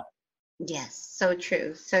at the time. Yes, so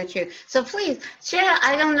true, so true. So please share,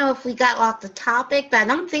 I don't know if we got off the topic, but I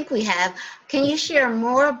don't think we have. Can you share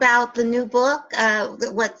more about the new book,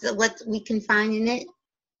 what we can find in it?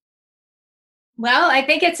 Well, I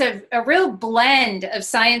think it's a real blend of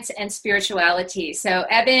science and spirituality. So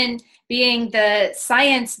Eben, being the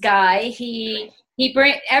science guy, he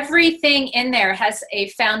Everything in there has a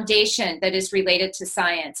foundation that is related to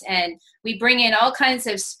science, and we bring in all kinds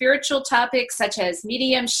of spiritual topics such as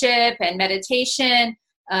mediumship and meditation,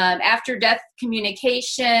 after-death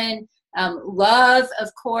communication, love, of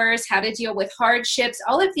course, how to deal with hardships,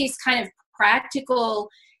 all of these kind of practical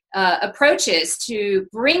approaches to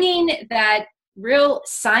bringing that real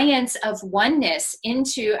science of oneness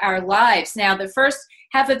into our lives. Now, the first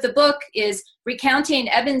half of the book is recounting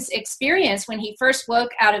Eben's experience when he first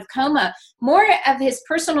woke out of coma, more of his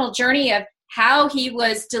personal journey of how he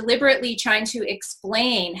was deliberately trying to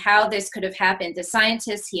explain how this could have happened, the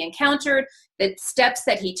scientists he encountered, the steps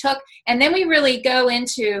that he took, and then we really go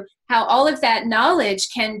into how all of that knowledge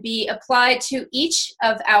can be applied to each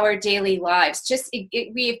of our daily lives.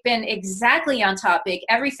 We've been exactly on topic.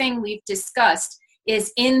 Everything we've discussed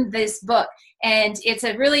is in this book. And it's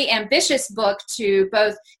a really ambitious book to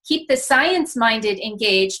both keep the science-minded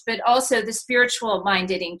engaged, but also the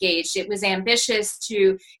spiritual-minded engaged. It was ambitious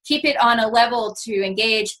to keep it on a level to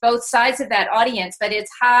engage both sides of that audience, but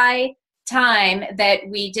it's high time that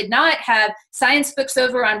we did not have science books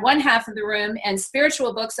over on one half of the room and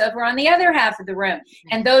spiritual books over on the other half of the room.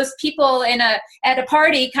 And those people at a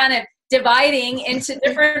party kind of dividing into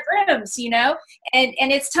different rooms, and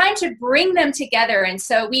it's time to bring them together. And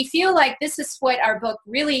so we feel like this is what our book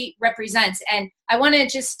really represents. And I want to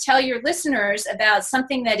just tell your listeners about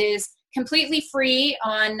something that is completely free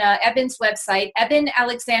on Eben's website,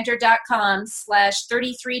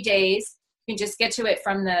 ebenalexander.com/33 days. You can just get to it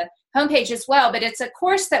from the homepage as well, but it's a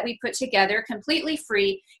course that we put together completely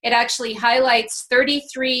free. It actually highlights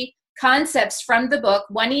 33 concepts from the book,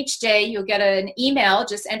 one each day. You'll get an email.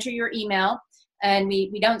 Just enter your email, and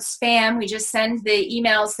we don't spam. We just send the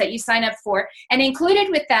emails that you sign up for. And included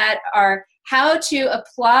with that are how to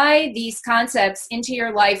apply these concepts into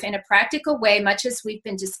your life in a practical way, much as we've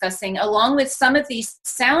been discussing, along with some of these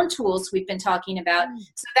sound tools we've been talking about.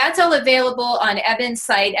 So that's all available on Eben's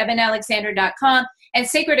site, ebenalexander.com, and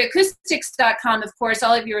sacredacoustics.com. Of course,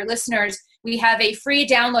 all of your listeners, we have a free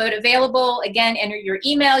download available. Again, enter your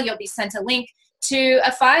email. You'll be sent a link to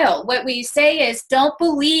a file. What we say is, don't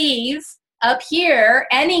believe up here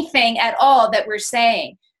anything at all that we're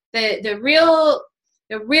saying. The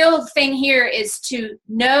real thing here is to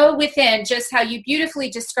know within, just how you beautifully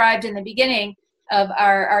described in the beginning of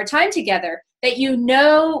our time together, that you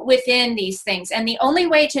know within these things. And the only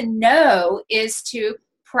way to know is to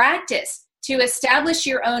practice, to establish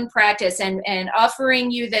your own practice. And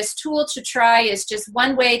offering you this tool to try is just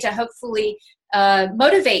one way to hopefully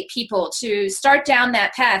motivate people to start down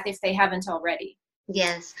that path if they haven't already.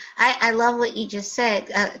 Yes, I love what you just said.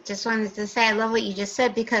 Just wanted to say I love what you just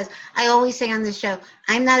said, because I always say on the show,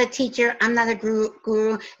 I'm not a teacher, I'm not a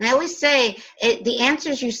guru. And I always say the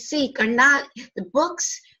answers you seek are not the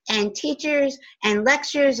books and teachers and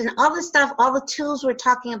lectures and all the stuff, all the tools we're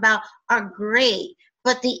talking about are great,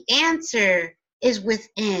 but the answer is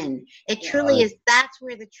within. It truly is. That's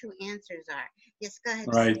where the true answers are. Yes, go ahead.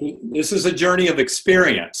 Right. This is a journey of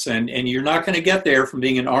experience, and you're not going to get there from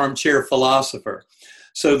being an armchair philosopher.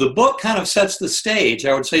 So the book kind of sets the stage.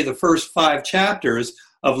 I would say the first 5 chapters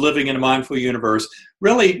of Living in a Mindful Universe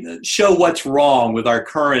really show what's wrong with our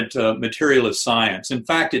current materialist science. In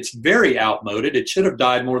fact, it's very outmoded. It should have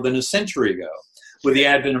died more than a century ago with the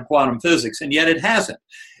advent of quantum physics, and yet it hasn't.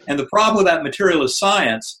 And the problem with that materialist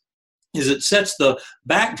science is it sets the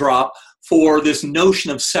backdrop for this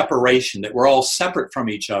notion of separation, that we're all separate from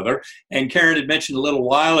each other. And Karen had mentioned a little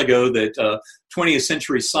while ago that 20th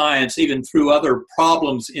century science even threw other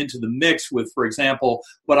problems into the mix with, for example,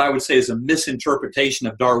 what I would say is a misinterpretation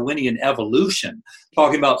of Darwinian evolution,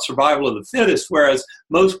 talking about survival of the fittest, whereas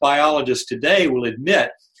most biologists today will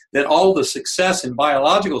admit that all the success in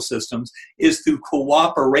biological systems is through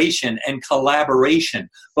cooperation and collaboration,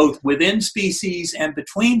 both within species and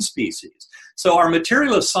between species. So our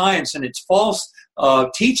materialist science and its false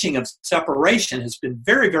teaching of separation has been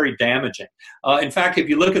very, very damaging. In fact, if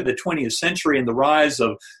you look at the 20th century and the rise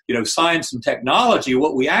of science and technology,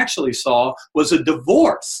 what we actually saw was a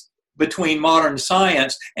divorce between modern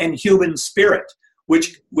science and human spirit,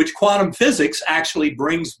 which quantum physics actually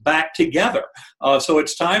brings back together. So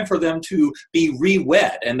it's time for them to be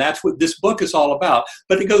re-wed, and that's what this book is all about.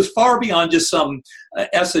 But it goes far beyond just some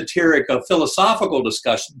esoteric philosophical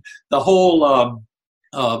discussion. The whole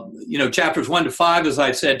chapters 1 to 5, as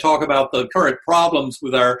I said, talk about the current problems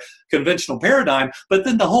with our conventional paradigm, but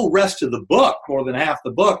then the whole rest of the book, more than half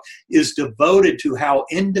the book, is devoted to how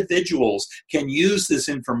individuals can use this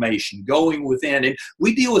information going within. And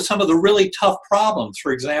we deal with some of the really tough problems.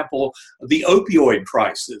 For example, the opioid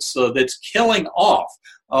crisis that's killing off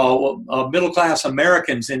middle-class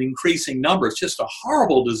Americans in increasing numbers, just a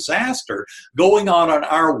horrible disaster going on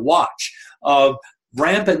our watch.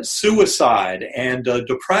 Rampant suicide and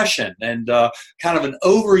depression and kind of an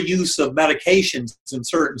overuse of medications in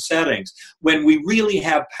certain settings, when we really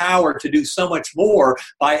have power to do so much more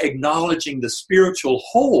by acknowledging the spiritual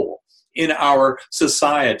whole in our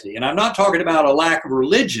society. And I'm not talking about a lack of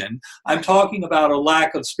religion, I'm talking about a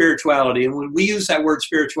lack of spirituality. And when we use that word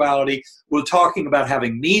spirituality, we're talking about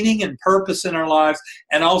having meaning and purpose in our lives,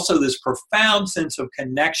 and also this profound sense of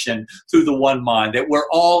connection through the one mind, that we're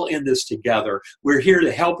all in this together. We're here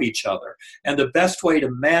to help each other. And the best way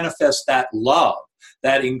to manifest that love,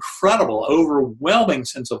 that incredible, overwhelming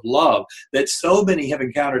sense of love that so many have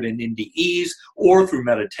encountered in NDEs or through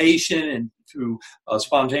meditation and through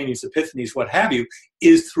spontaneous epiphanies, what have you,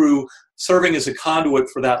 is through serving as a conduit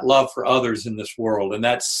for that love for others in this world. And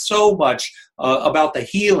that's so much about the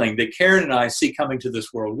healing that Karen and I see coming to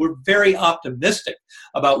this world. We're very optimistic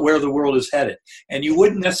about where the world is headed. And you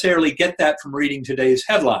wouldn't necessarily get that from reading today's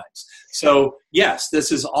headlines. So yes,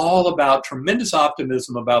 this is all about tremendous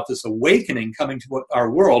optimism about this awakening coming to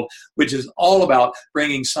our world, which is all about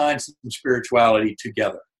bringing science and spirituality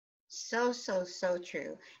together. So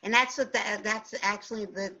true. And that's what that's actually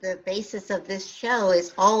the basis of this show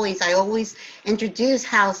is I always introduce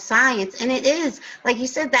how science, and it is, like you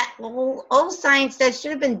said, that old science that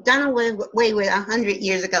should have been done away with 100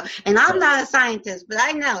 years ago. And I'm not a scientist, but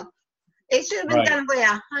I know it should have been done away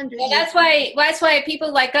 100 years ago. That's why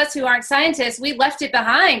people like us who aren't scientists, we left it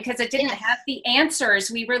behind because it didn't have the answers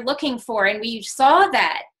we were looking for, and we saw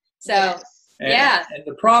that. So. Yes. And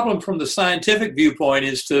the problem from the scientific viewpoint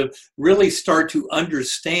is to really start to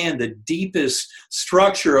understand the deepest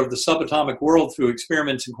structure of the subatomic world through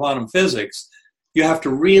experiments in quantum physics. You have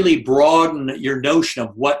to really broaden your notion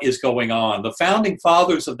of what is going on. The founding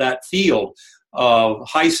fathers of that field,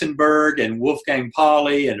 Heisenberg and Wolfgang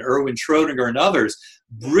Pauli and Erwin Schrödinger and others,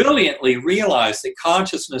 brilliantly realized that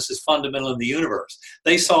consciousness is fundamental in the universe.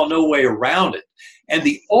 They saw no way around it. And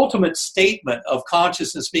the ultimate statement of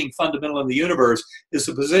consciousness being fundamental in the universe is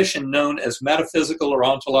a position known as metaphysical or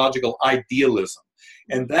ontological idealism.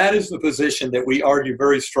 And that is the position that we argue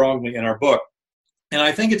very strongly in our book. And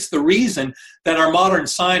I think it's the reason that our modern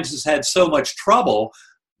science has had so much trouble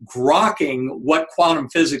grokking what quantum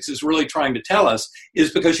physics is really trying to tell us,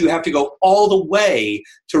 is because you have to go all the way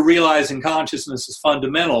to realizing consciousness is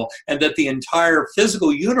fundamental and that the entire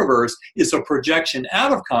physical universe is a projection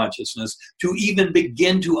out of consciousness to even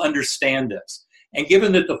begin to understand this. And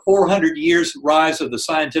given that the 400 years rise of the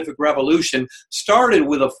scientific revolution started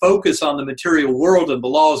with a focus on the material world and the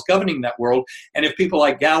laws governing that world, and if people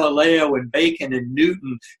like Galileo and Bacon and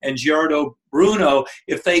Newton and Giordano Bruno,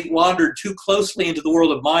 if they wandered too closely into the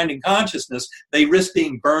world of mind and consciousness, they risked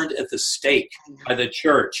being burned at the stake by the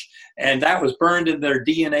church. And that was burned in their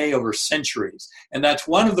DNA over centuries. And that's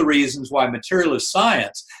one of the reasons why materialist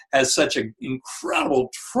science has such an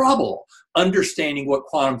incredible trouble understanding what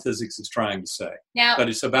quantum physics is trying to say. Now, but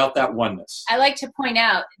it's about that oneness. I like to point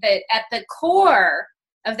out that at the core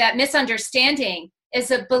of that misunderstanding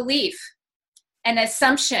is a belief, an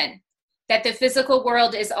assumption that the physical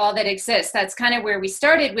world is all that exists. That's kind of where we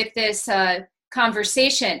started with this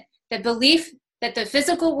conversation. The belief that the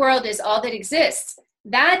physical world is all that exists.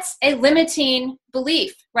 That's a limiting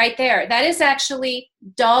belief right there. That is actually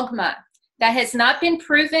dogma. That has not been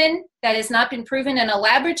proven. That has not been proven in a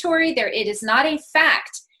laboratory. It is not a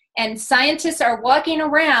fact. And scientists are walking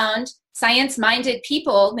around, science-minded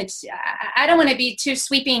people, which I don't want to be too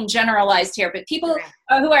sweeping generalized here, but people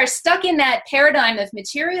who are stuck in that paradigm of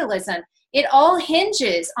materialism, it all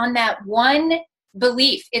hinges on that one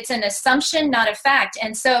belief. It's an assumption, not a fact.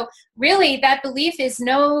 And so really that belief is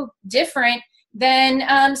no different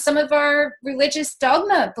than some of our religious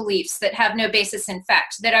dogma beliefs that have no basis in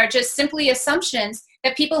fact, that are just simply assumptions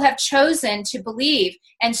that people have chosen to believe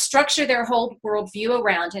and structure their whole worldview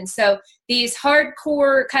around. And so these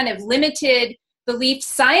hardcore kind of limited belief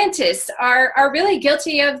scientists are really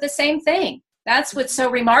guilty of the same thing. That's what's so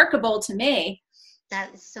remarkable to me.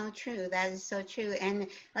 That is so true. That is so true. And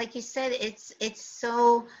like you said, it's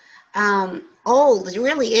so old. It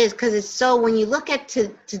really is, because it's so, when you look at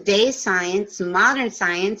today's science, modern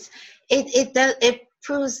science, it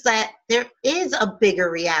proves that there is a bigger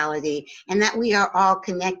reality and that we are all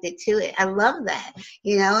connected to it. I love that,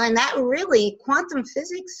 and that really, quantum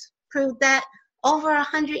physics proved that over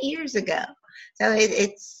 100 years ago. So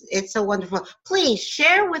it's so wonderful. Please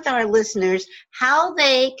share with our listeners how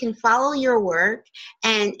they can follow your work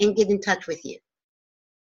and get in touch with you.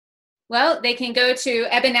 Well, they can go to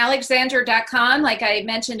ebenalexander.com, like I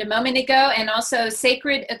mentioned a moment ago, and also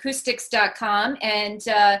sacredacoustics.com. And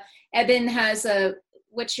Eben has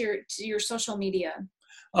what's your social media?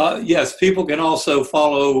 Yes, people can also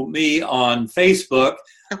follow me on Facebook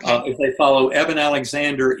if they follow Eben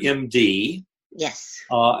Alexander, MD. Yes.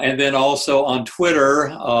 And then also on Twitter,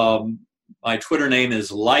 my Twitter name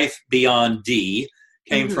is Life Beyond D.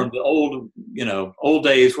 Came from the old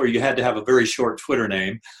days where you had to have a very short Twitter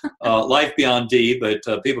name, Life Beyond D. But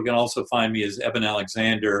people can also find me as Eben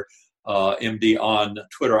Alexander, MD on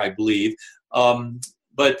Twitter, I believe.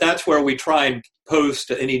 But that's where we try and post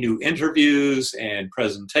any new interviews and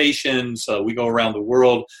presentations. We go around the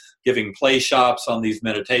world giving play shops on these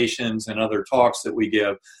meditations and other talks that we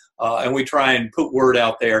give. And we try and put word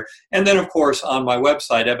out there. And then, of course, on my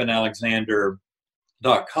website,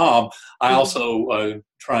 ebenalexander.com, I also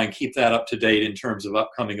try and keep that up to date in terms of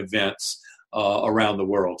upcoming events around the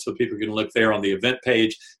world. So people can look there on the event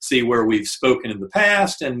page, see where we've spoken in the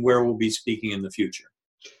past and where we'll be speaking in the future.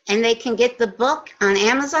 And they can get the book on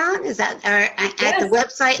Amazon? Is that at the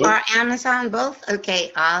website or Amazon, both?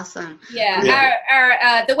 Okay, awesome. Yeah.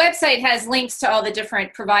 Our the website has links to all the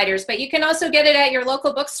different providers, but you can also get it at your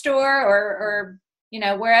local bookstore or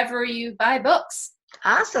wherever you buy books.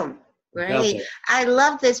 Awesome. Great. I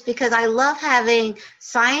love this because I love having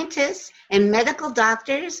scientists and medical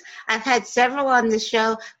doctors. I've had several on the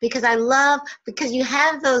show because you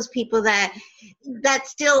have those people that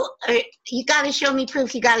still you got to show me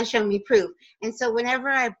proof. You got to show me proof. And so whenever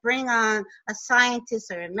I bring on a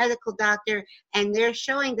scientist or a medical doctor and they're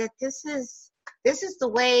showing that this is the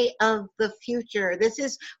way of the future.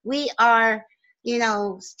 We are,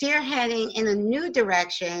 spearheading in a new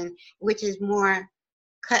direction, which is more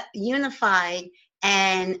unified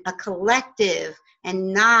and a collective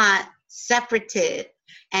and not separative,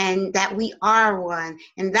 and that we are one,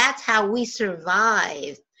 and that's how we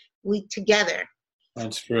survive. We together.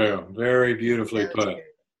 That's true. Very beautifully put.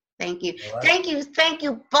 Thank you. Right. Thank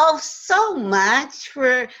you both so much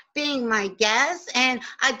for being my guests. And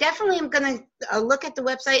I definitely am going to look at the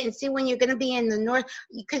website and see when you're going to be in the north,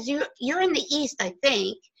 because you're in the east, I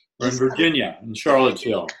think. We're in Virginia, in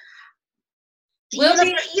Charlottesville.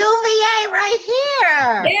 UVA right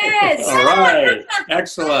here. Yes. All right.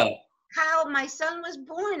 Excellent. Kyle, my son was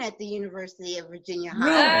born at the University of Virginia.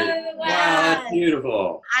 Really? Oh, wow. That's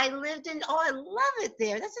beautiful. I lived I love it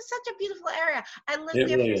there. This is such a beautiful area. I lived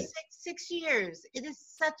there for six years. It is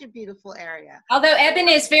such a beautiful area. Although Eben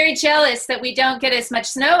is very jealous that we don't get as much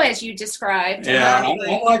snow as you described. Yeah, I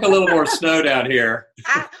like a little more snow down here.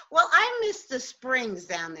 I miss the springs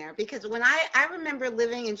down there because when I remember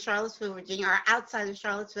living in Charlottesville, Virginia, or outside of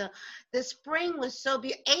Charlottesville, the spring was so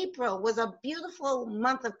beautiful. April was a beautiful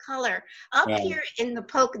month of color. Up here in the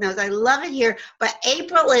Poconos, I love it here, but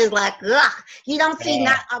April is like, ugh, you don't see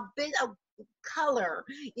not a bit of color.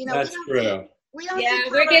 That's true.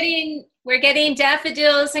 We're getting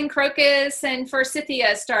daffodils and crocus and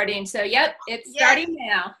forsythia starting. So it's starting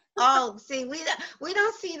now. Oh, see, we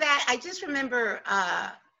don't see that. I just remember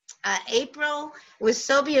April was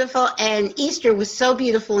so beautiful and Easter was so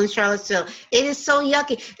beautiful in Charlottesville. It is so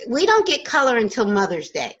yucky. We don't get color until Mother's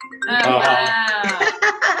Day. Oh, wow.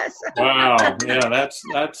 Wow. Yeah, that's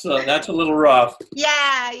a little rough.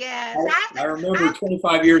 Yeah. I remember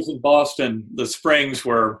 25 years in Boston, the springs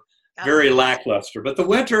were very lackluster, but the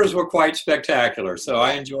winters were quite spectacular, so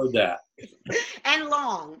I enjoyed that. And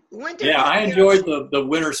long. I enjoyed the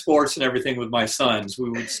winter sports and everything with my sons.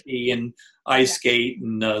 We would ski and ice skate,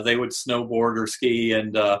 and they would snowboard or ski,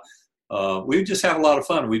 and we would just have a lot of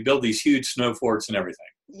fun. We'd build these huge snow forts and everything.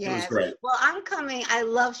 Yes. It was great. Well, I'm coming. I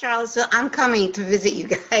love Charlottesville. I'm coming to visit you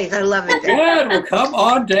guys. I love it. Good. Well, come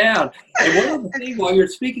on down. And one other thing, while you're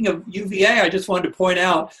speaking of UVA, I just wanted to point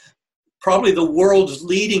out probably the world's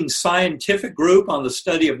leading scientific group on the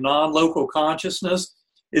study of non-local consciousness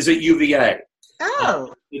is at UVA.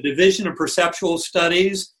 Oh. The Division of Perceptual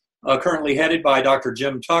Studies, currently headed by Dr.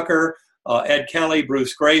 Jim Tucker, Ed Kelly,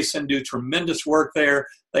 Bruce Grayson, do tremendous work there.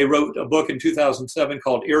 They wrote a book in 2007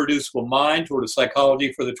 called Irreducible Mind, Toward a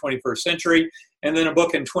Psychology for the 21st Century, and then a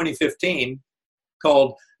book in 2015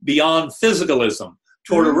 called Beyond Physicalism,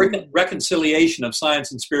 Toward a Reconciliation of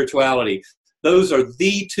Science and Spirituality. Those are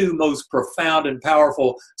the two most profound and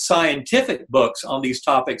powerful scientific books on these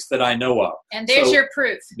topics that I know of. And there's your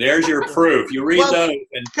proof. There's your proof. You read those.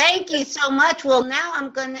 And thank you so much. Well, now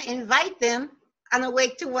I'm going to invite them on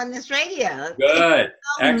Awake to Oneness Radio. Good.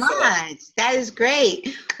 Thank you so much. That is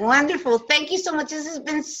great. Wonderful. Thank you so much. This has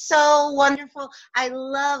been so wonderful.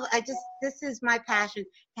 This is my passion,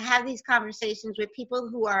 to have these conversations with people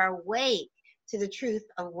who are awake to the truth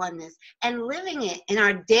of oneness and living it in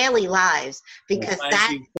our daily lives, because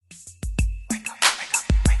that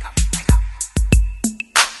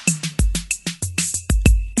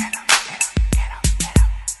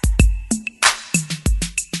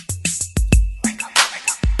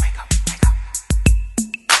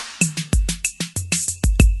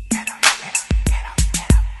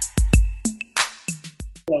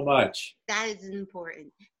so much. that is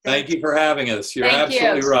important. Thank you for having us. You're Thank you.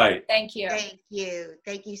 absolutely right. Thank you. Thank you.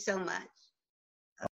 Thank you so much.